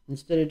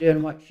instead of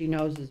doing what she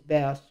knows is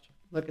best.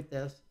 Look at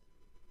this.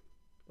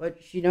 What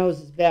she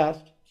knows is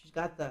best. She's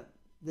got the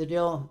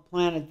deal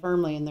planted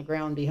firmly in the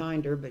ground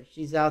behind her, but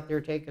she's out there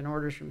taking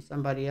orders from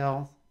somebody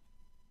else.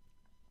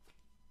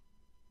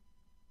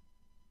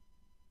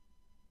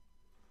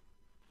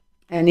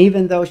 And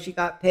even though she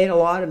got paid a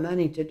lot of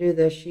money to do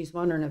this, she's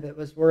wondering if it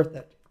was worth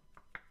it.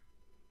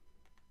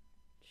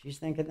 She's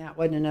thinking that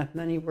wasn't enough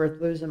money worth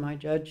losing my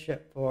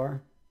judgeship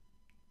for.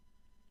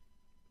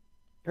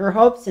 Her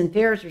hopes and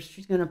fears are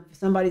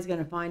somebody's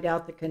gonna find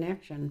out the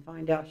connection,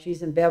 find out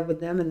she's in bed with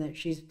them and that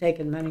she's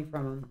taking money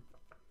from them.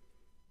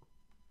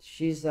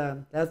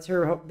 That's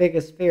her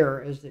biggest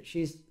fear, is that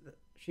she's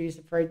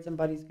afraid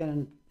somebody's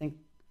gonna think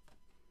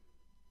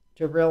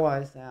to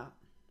realize that.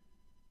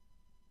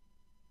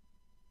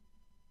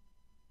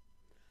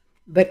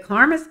 But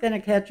karma's gonna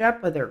catch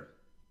up with her.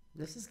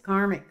 This is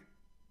karmic.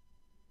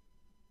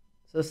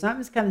 So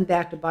something's coming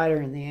back to bite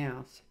her in the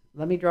ass.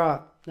 Let me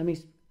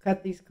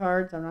cut these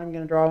cards. I'm not going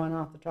to draw one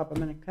off the top.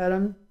 I'm going to cut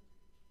them.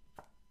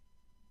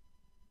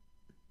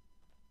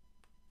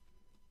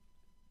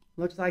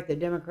 Looks like the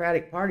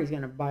Democratic Party's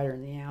going to bite her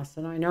in the ass.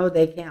 And I know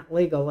they can't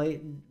legally,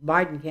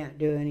 Biden can't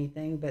do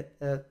anything, but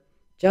the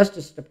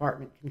Justice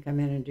Department can come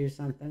in and do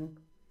something.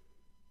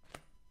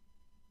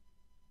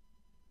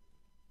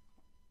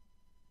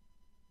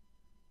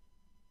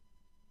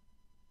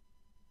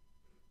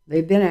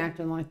 They've been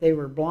acting like they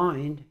were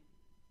blind.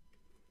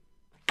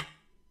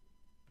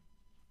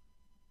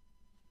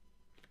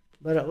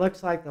 But it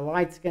looks like the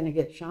light's going to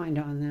get shined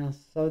on this.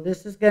 So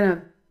this is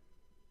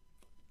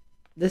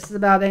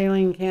about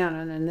Aileen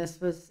Cannon, and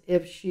this was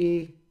if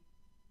she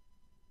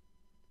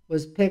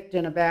was picked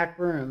in a back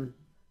room.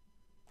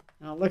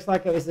 Now it looks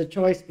like it was a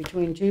choice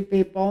between two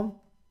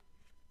people.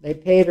 They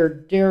paid her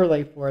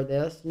dearly for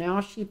this.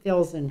 Now she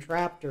feels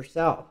entrapped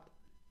herself.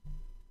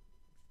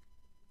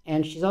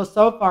 And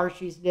so far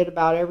she's did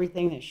about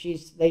everything that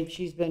she's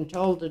been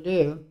told to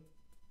do.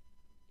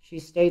 She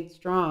stayed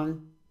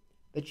strong,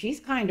 but she's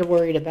kind of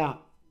worried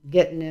about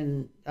getting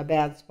in a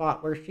bad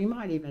spot where she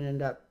might even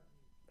end up,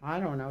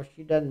 I don't know,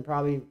 she doesn't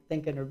probably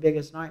think in her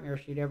biggest nightmare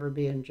she'd ever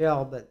be in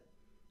jail, but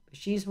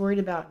she's worried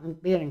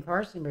about being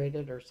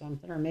incarcerated or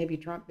something, or maybe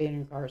Trump being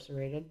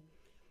incarcerated.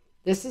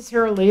 This is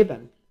her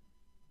leaving,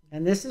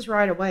 and this is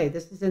right away.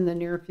 This is in the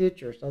near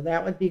future, so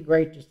that would be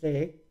great to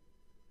see.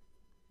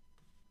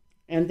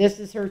 And this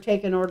is her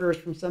taking orders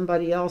from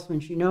somebody else when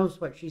she knows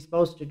what she's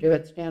supposed to do.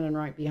 It's standing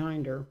right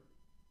behind her.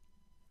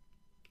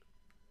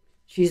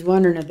 She's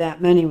wondering if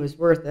that money was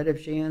worth it,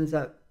 if she ends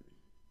up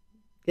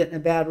getting a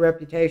bad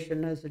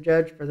reputation as a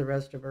judge for the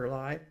rest of her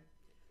life.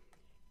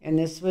 And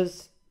this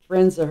was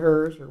friends of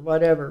hers or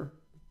whatever.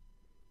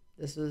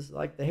 This is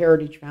like the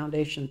Heritage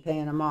Foundation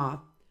paying them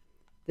off.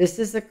 This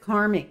is a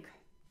karmic.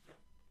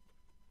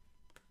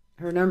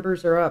 Her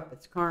numbers are up.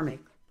 It's karmic.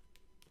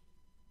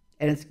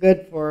 And it's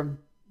good for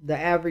the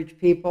average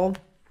people.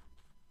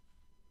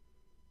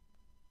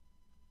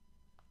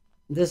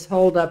 This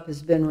holdup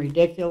has been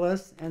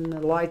ridiculous, and the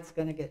light's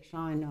going to get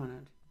shined on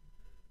it.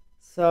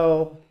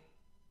 So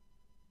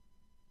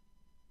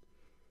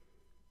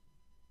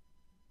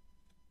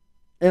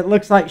it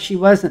looks like she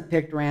wasn't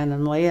picked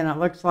randomly, and it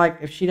looks like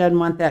if she doesn't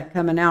want that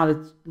coming out,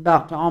 it's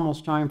about to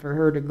almost time for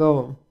her to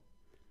go.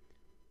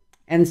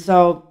 And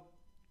so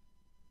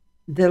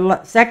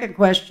the second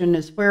question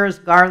is, where is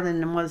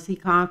Garland and was he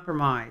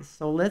compromised?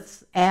 So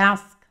let's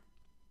ask,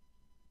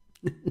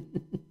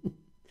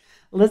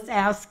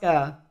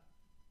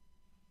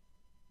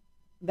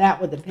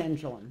 that with the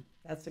pendulum.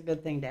 That's a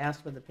good thing to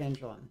ask with the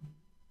pendulum.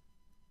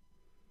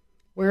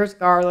 Where's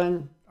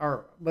Garland,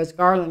 or was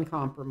Garland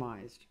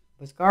compromised?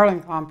 Was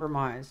Garland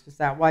compromised? Is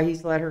that why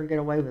he's let her get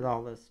away with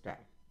all this stuff?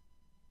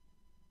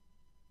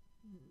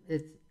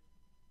 It's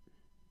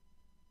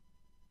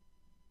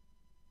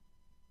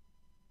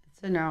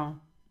a no.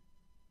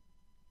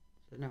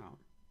 It's a no.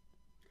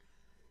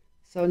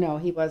 So no,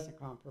 he wasn't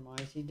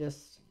compromised. He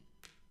just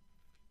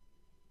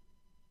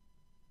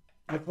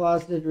a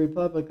closeted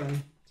Republican.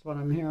 That's what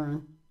I'm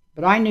hearing.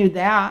 But I knew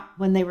that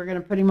when they were going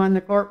to put him on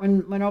the court,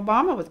 when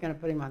Obama was going to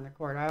put him on the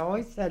court. I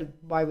always said,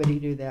 why would he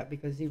do that?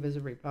 Because he was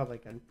a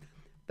Republican.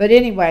 But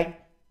anyway,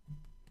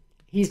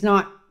 he's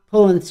not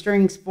pulling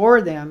strings for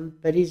them,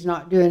 but he's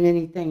not doing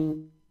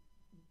anything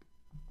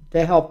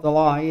to help the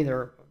law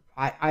either.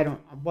 I don't,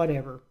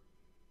 whatever.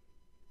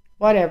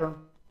 Whatever.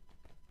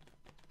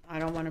 I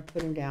don't want to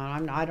put him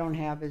down. I don't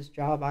have his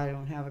job. I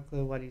don't have a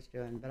clue what he's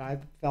doing, but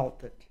I've felt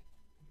that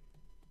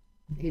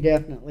he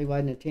definitely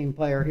wasn't a team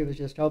player. He was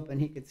just hoping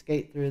he could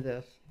skate through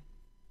this.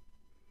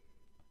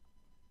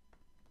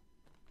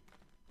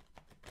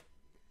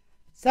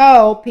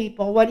 So,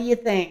 people, what do you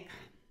think?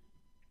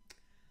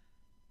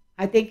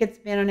 I think it's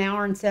been an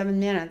hour and 7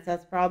 minutes.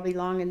 That's probably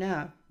long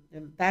enough.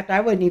 In fact, I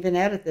wouldn't even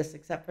edit this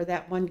except for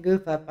that one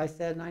goof up I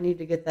said, and I need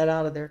to get that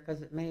out of there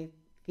because it may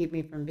keep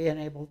me from being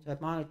able to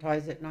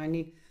monetize it, and I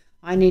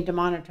need to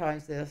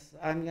monetize this.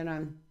 I'm going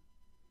to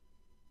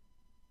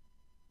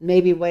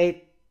maybe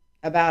wait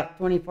about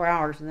 24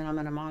 hours and then I'm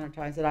going to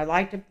monetize it. I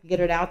like to get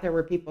it out there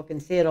where people can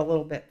see it a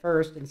little bit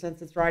first, and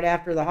since it's right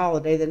after the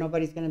holiday, then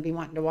nobody's going to be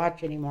wanting to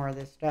watch any more of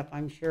this stuff,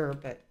 I'm sure.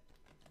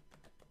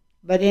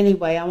 But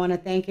anyway, I want to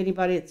thank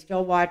anybody that's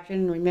still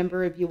watching.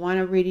 Remember, if you want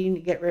a reading,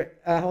 get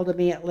a hold of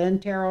me at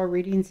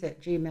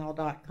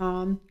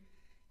lynntarotreadings@gmail.com,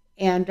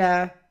 and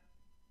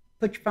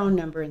put your phone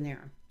number in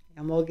there,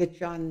 and we'll get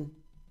you on,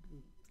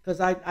 because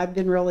I've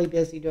been really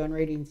busy doing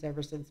readings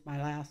ever since my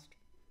last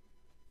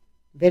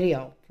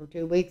video for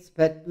 2 weeks,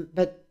 but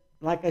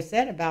like I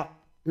said, about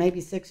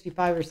maybe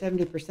 65 or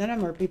 70% of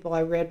them are people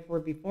I read for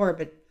before,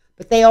 but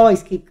they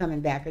always keep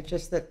coming back. It's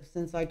just that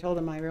since I told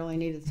them I really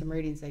needed some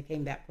readings, they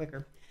came back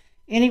quicker.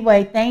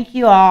 Anyway, thank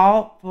you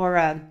all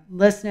for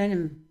listening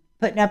and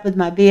putting up with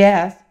my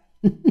BS.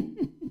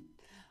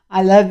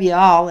 I love you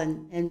all,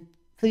 and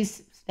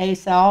please stay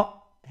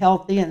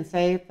healthy and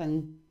safe,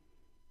 and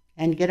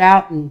get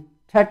out and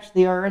touch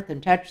the earth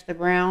and touch the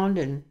ground,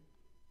 and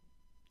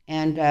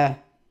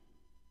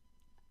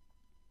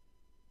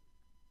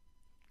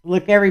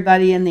look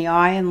everybody in the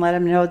eye and let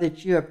them know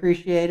that you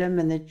appreciate them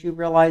and that you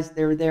realize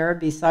they're there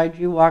beside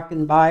you,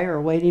 walking by or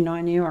waiting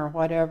on you or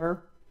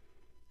whatever.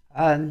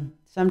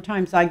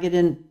 Sometimes I get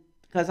in,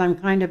 because I'm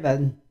kind of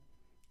an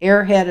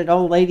airheaded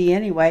old lady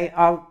anyway,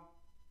 I'll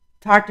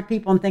talk to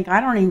people and think, I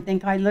don't even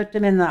think I looked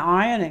them in the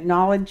eye and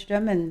acknowledged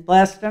them and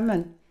blessed them.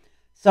 And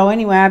so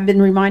anyway, I've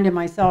been reminding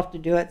myself to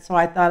do it, so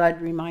I thought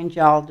I'd remind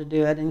y'all to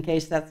do it in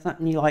case that's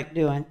something you like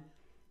doing.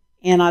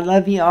 And I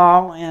love you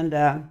all, and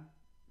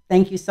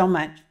thank you so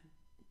much.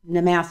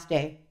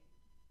 Namaste.